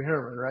with Pee Wee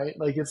Herman, right?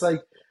 Like it's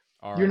like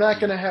you're not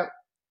R.I.P. gonna have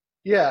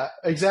yeah,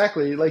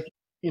 exactly. Like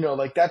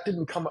like that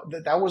didn't come up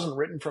that wasn't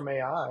written from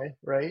AI,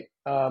 right?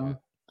 Yeah.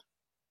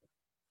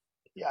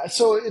 Yeah,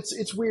 so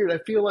it's weird. I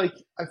feel like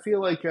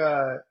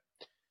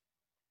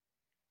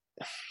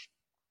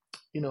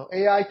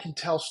AI can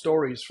tell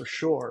stories for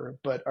sure,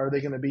 but are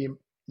they going to be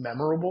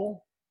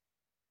memorable?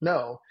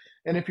 No.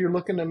 And if you're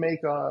looking to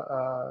make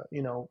 $50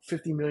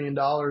 million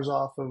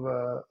off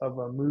of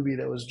a movie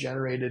that was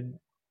generated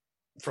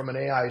from an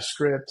AI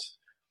script,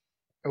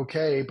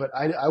 okay, but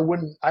I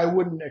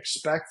wouldn't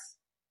expect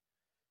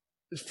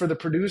for the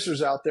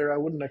producers out there, I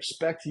wouldn't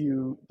expect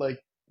you like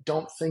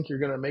don't think you're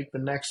going to make the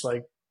next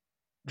like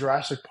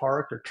Jurassic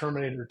Park or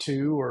Terminator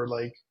 2 or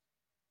like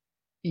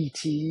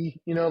ET,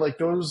 like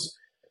those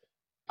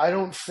I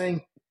don't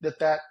think that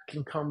that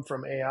can come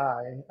from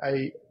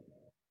AI.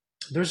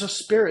 There's a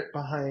spirit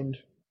behind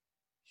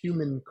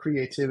human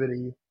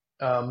creativity,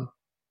 um,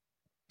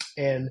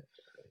 and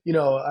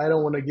I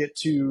don't want to get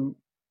too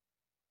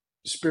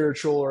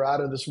spiritual or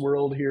out of this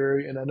world here.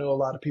 And I know a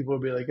lot of people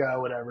will be like, "Ah,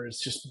 whatever.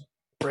 It's just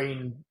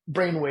brain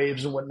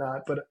waves and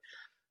whatnot." But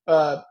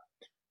uh,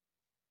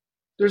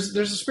 there's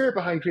a spirit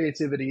behind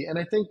creativity, and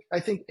I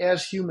think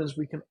as humans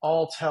we can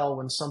all tell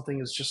when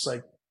something is just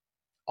like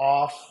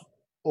off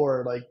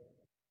or like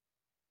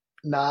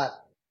not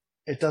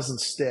it doesn't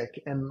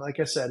stick. And like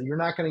I said, you're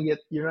not going to get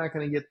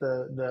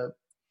the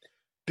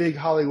big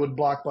Hollywood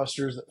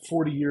blockbusters that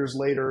 40 years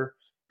later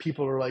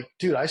people are like,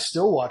 dude, I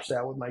still watch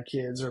that with my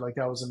kids, or like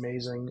that was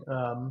amazing.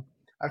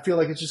 I feel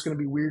like it's just going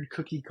to be weird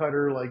cookie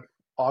cutter like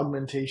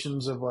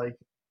augmentations of like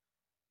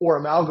or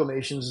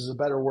amalgamations is a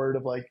better word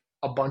of like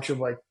a bunch of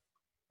like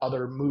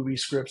other movie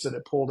scripts that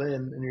it pulled in,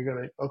 and you're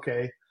gonna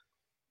okay,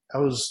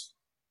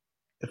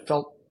 it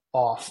felt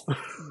off.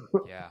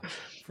 Yeah,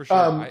 for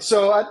sure.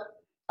 So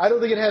I don't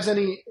think it has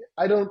any.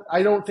 I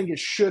don't think it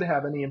should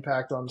have any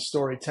impact on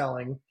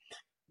storytelling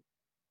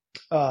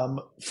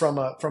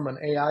from an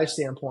AI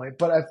standpoint.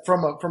 But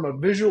from a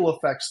visual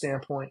effects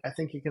standpoint, I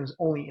think it can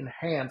only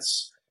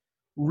enhance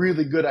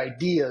really good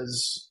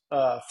ideas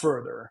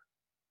further.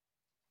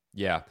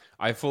 Yeah,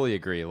 I fully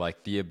agree.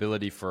 Like the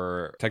ability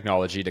for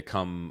technology to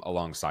come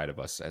alongside of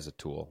us as a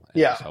tool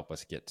and Yeah, just help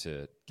us get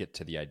to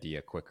the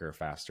idea quicker,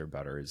 faster,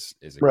 better is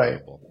right.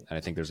 incredible. And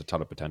I think there's a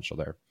ton of potential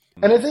there.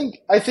 And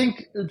I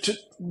think just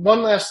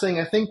one last thing.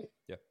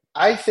 Yeah.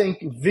 I think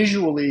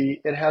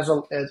visually it has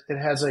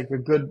like a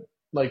good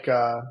like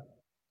a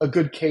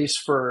good case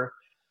for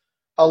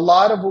a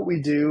lot of what we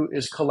do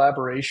is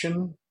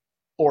collaboration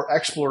or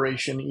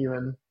exploration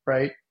even,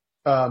 right?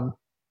 Um,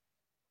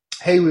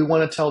 hey, we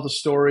want to tell the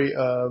story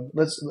of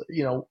let's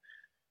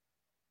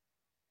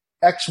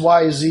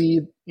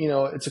XYZ,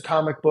 it's a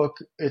comic book,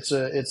 it's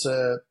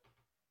a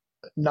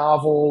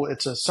novel,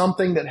 it's a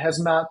something that has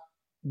not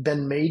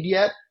been made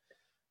yet.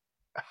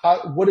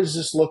 What does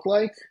this look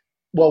like?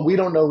 Well, we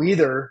don't know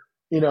either.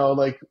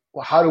 Like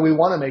well, how do we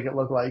want to make it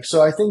look like?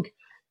 So I think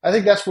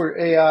that's where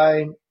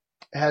AI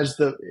has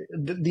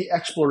the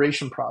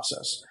exploration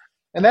process.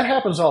 And that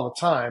happens all the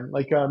time.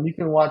 Like you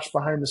can watch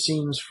behind the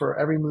scenes for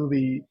every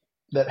movie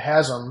that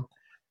has them,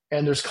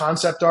 and there's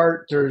concept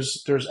art,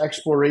 there's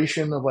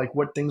exploration of like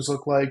what things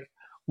look like.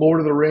 Lord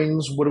of the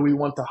Rings, what do we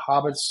want the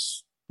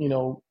hobbits,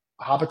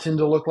 Hobbiton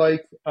to look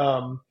like?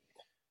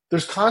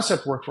 There's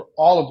concept work for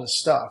all of this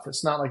stuff.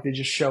 It's not like they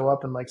just show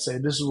up and like say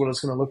this is what it's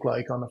going to look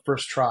like on the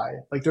first try.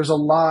 Like there's a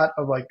lot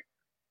of like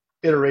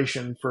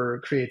iteration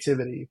for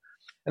creativity,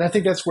 and I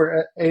think that's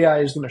where AI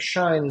is going to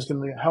shine. Is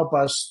going to help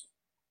us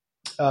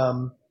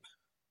um,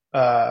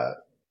 uh,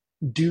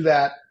 do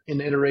that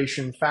in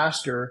iteration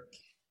faster.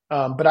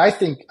 But I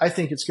think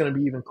it's going to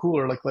be even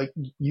cooler. Like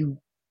you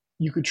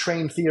could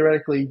train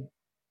theoretically,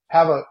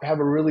 have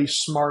a really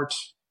smart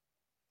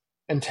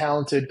and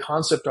talented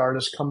concept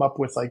artist come up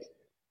with like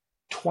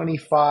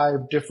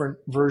 25 different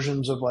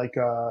versions of like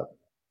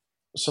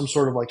some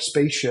sort of like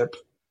spaceship,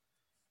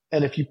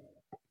 and if you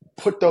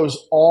put those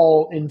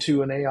all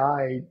into an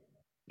AI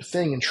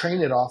thing and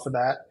train it off of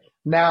that,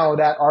 now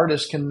that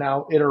artist can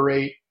now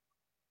iterate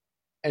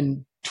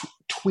and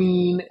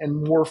tween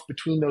and morph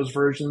between those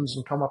versions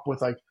and come up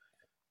with like,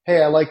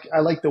 hey, I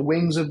like the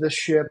wings of this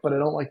ship, but I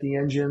don't like the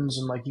engines,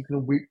 and like you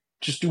can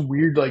just do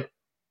weird like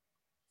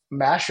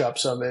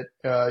mashups of it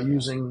Yeah.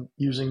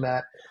 using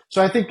that.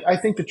 So I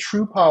think the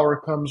true power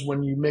comes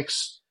when you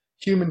mix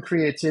human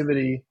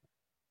creativity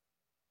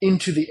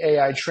into the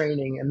AI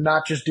training and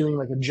not just doing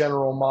like a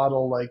general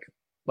model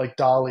like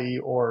Dolly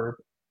or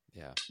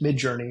Yeah.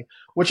 Midjourney,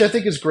 which I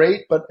think is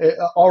great. But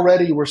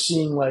already we're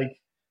seeing like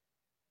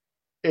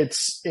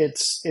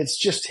it's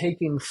just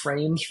taking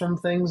frames from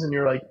things, and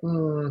you're like,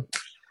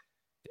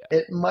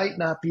 it might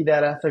not be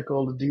that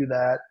ethical to do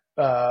that.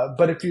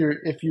 But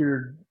if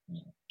you're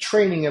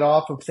training it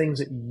off of things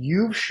that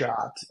you've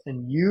shot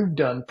and you've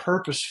done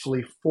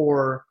purposefully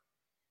for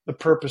the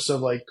purpose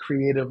of like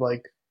creative,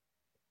 like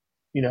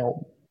you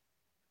know,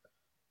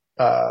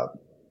 uh,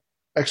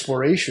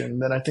 exploration,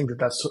 then I think that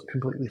that's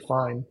completely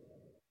fine.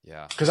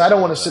 Yeah. Because I don't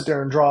Yeah. want to sit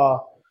there and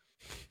draw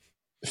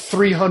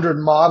 300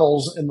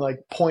 models and like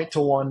point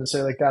to one and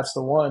say like that's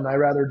the one. I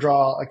rather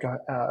draw like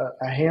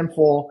a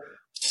handful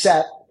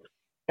set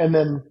and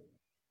then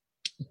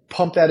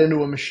pump that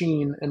into a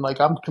machine, and like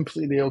I'm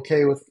completely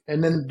okay with.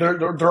 And then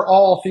they're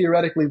all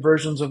theoretically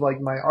versions of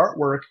like my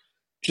artwork,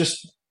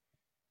 just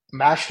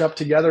mashed up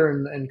together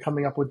and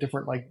coming up with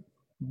different like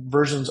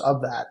versions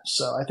of that.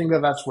 So I think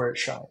that that's where it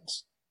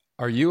shines.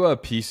 Are you a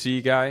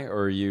PC guy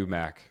or are you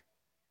Mac?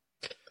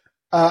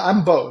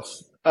 I'm both.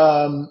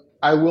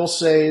 I will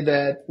say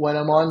that when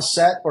I'm on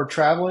set or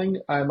traveling,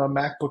 I'm a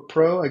MacBook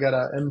Pro. I got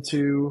a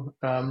M2,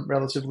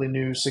 relatively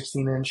new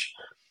 16-inch.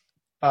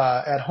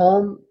 At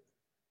home,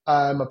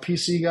 I'm a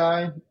PC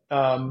guy.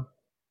 Um,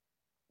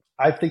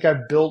 I think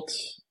I've built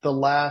the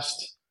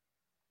last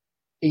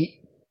 8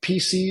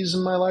 PCs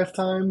in my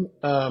lifetime,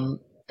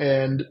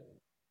 and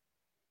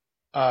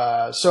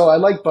so I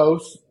like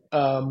both.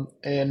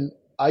 And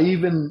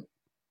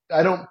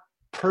I don't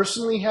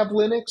personally have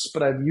Linux,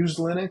 but I've used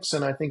Linux,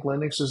 and I think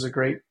Linux is a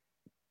great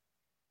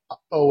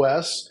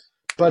OS.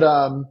 But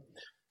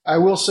I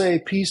will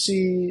say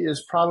PC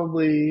is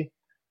probably,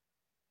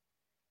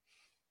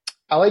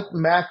 I like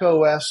Mac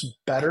OS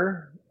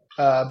better,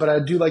 but I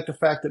do like the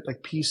fact that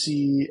like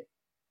PC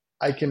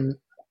I can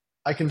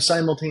I can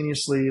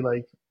simultaneously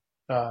like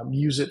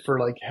use it for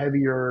like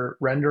heavier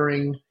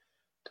rendering,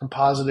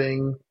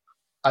 compositing.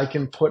 I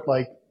can put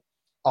like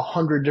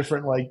 100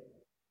 different like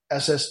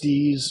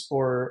SSDs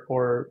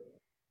or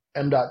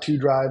M.2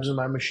 drives in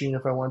my machine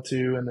if I want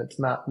to, and it's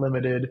not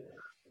limited.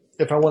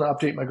 If I want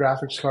to update my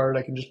graphics card,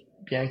 I can just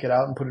yank it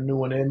out and put a new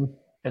one in,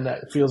 and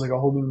that feels like a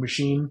whole new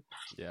machine.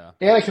 Yeah.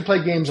 And I can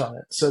play games on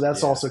it, so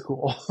that's Yeah. also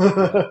cool.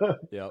 Yeah.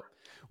 Yep.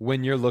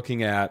 When you're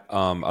looking at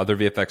other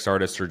VFX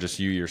artists or just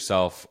you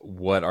yourself,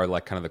 what are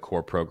like kind of the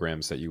core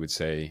programs that you would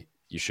say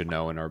you should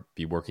know and are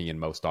be working in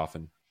most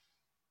often?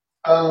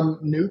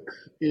 Nuke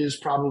is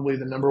probably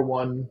the number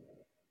one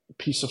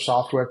piece of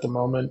software at the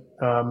moment,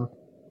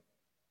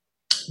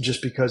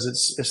 just because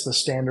it's the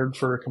standard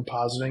for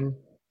compositing,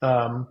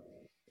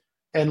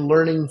 and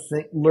learning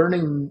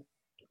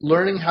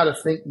how to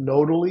think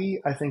nodally.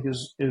 I think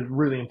is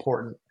really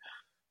important.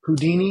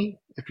 Houdini,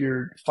 if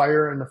you're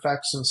Fire and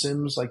Effects and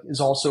Sims, like is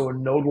also a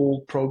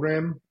nodal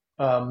program.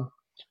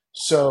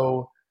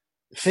 So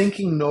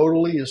thinking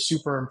nodally is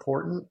super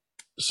important.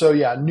 So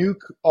yeah,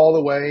 Nuke all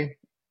the way.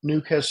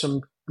 Nuke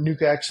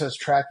X has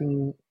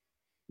tracking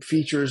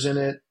features in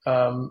it.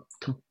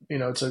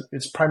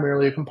 It's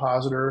primarily a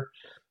compositor,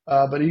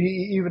 but it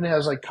even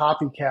has like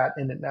Copycat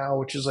in it now,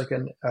 which is like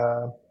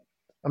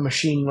a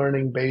machine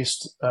learning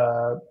based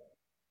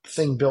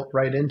thing built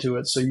right into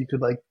it. So you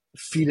could like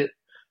feed it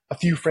a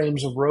few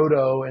frames of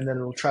roto, and then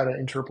it'll try to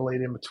interpolate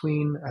in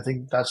between. I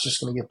think that's just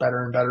going to get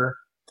better and better.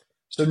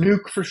 So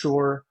Nuke for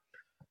sure.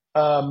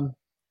 Um,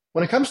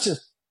 when it comes to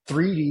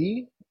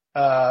 3D,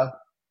 uh,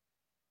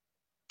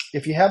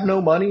 if you have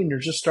no money and you're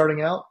just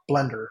starting out,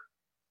 Blender.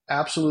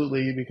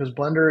 Absolutely, because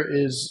Blender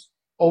is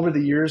over the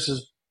years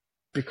has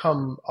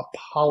become a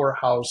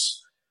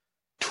powerhouse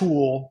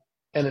tool,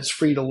 and it's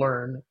free to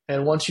learn.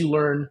 And once you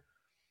learn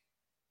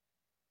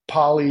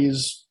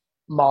polys,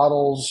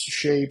 models,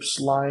 shapes,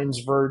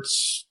 lines,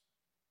 verts,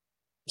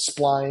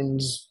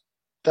 splines,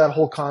 that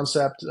whole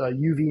concept,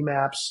 UV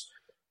maps.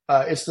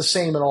 It's the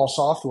same in all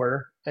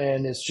software,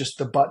 and it's just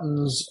the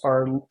buttons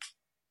are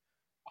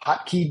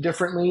hotkeyed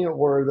differently,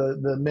 or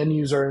the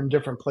menus are in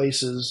different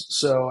places.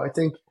 So I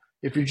think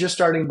if you're just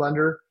starting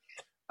Blender,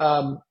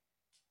 um,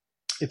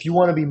 if you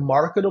want to be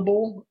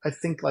marketable, I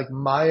think like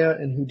Maya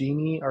and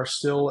Houdini are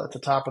still at the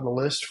top of the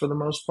list for the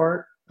most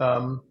part.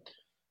 Um,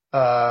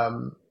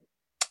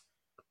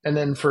 and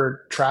then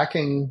for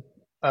tracking,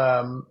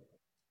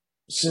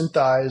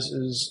 Synthesize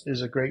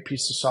is a great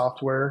piece of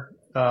software.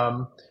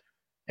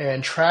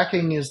 And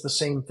tracking is the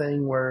same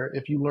thing, where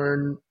if you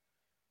learn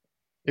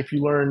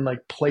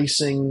like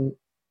placing,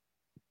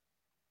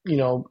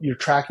 your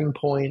tracking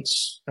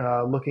points,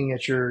 looking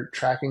at your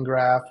tracking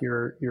graph,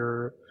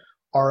 your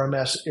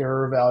RMS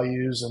error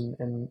values,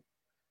 and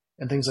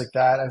things like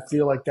that. I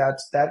feel like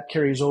that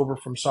carries over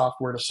from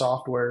software to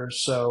software.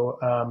 So,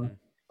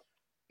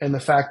 and the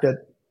fact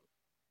that,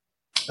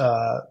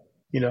 I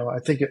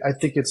think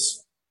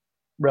it's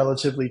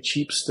relatively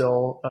cheap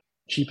still,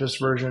 cheapest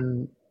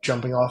version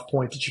jumping off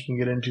point that you can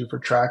get into for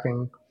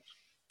tracking.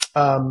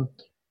 Um,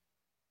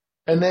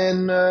 and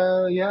then,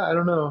 I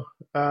don't know.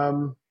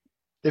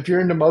 If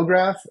you're into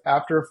MoGraph,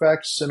 After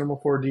Effects, Cinema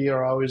 4D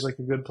are always like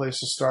a good place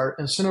to start.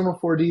 And Cinema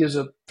 4D is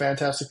a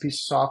fantastic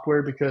piece of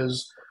software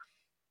because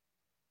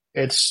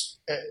it's,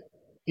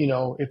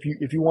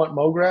 if you want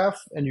MoGraph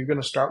and you're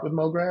going to start with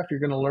MoGraph, you're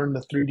going to learn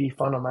the 3D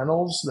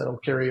fundamentals that'll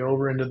carry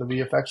over into the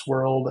VFX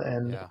world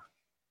and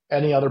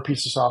any other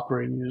piece of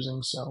software you're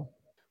using. So,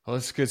 well,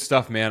 that's good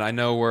stuff, man. I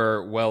know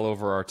we're well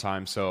over our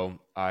time, so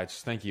I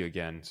just thank you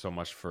again so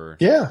much for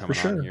coming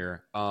on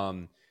here.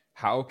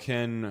 How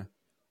can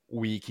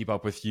we keep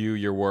up with you,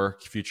 your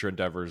work, future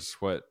endeavors?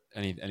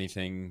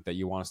 Anything that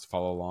you want us to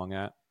follow along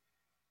at?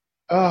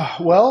 I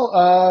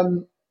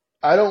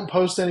don't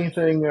post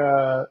anything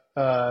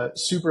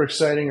super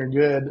exciting or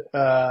good.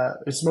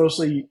 It's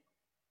mostly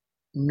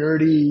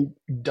nerdy,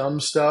 dumb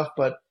stuff.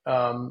 But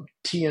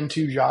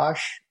TN2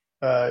 Josh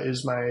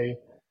is my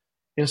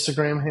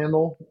Instagram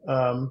handle.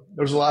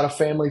 There's a lot of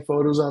family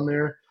photos on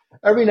there.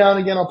 Every now and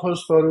again, I'll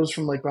post photos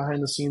from like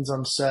behind the scenes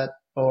on set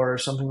or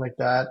something like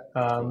that.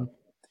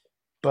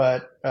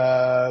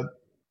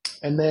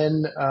 And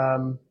then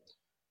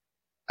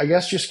I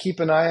guess just keep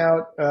an eye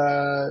out.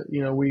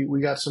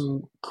 We got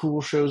some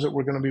cool shows that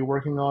we're going to be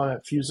working on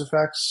at Fuse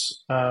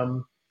Effects.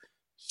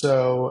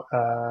 Those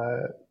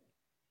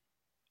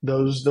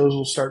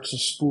will start to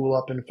spool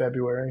up in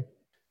February.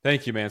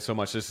 Thank you, man, so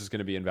much. This is going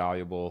to be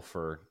invaluable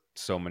for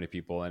so many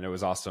people, and it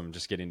was awesome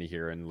just getting to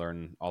hear and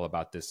learn all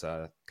about this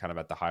kind of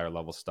at the higher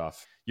level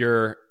stuff.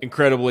 You're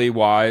incredibly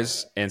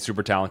wise and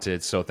super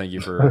talented, so thank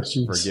you for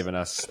giving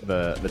us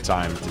the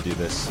time to do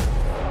this.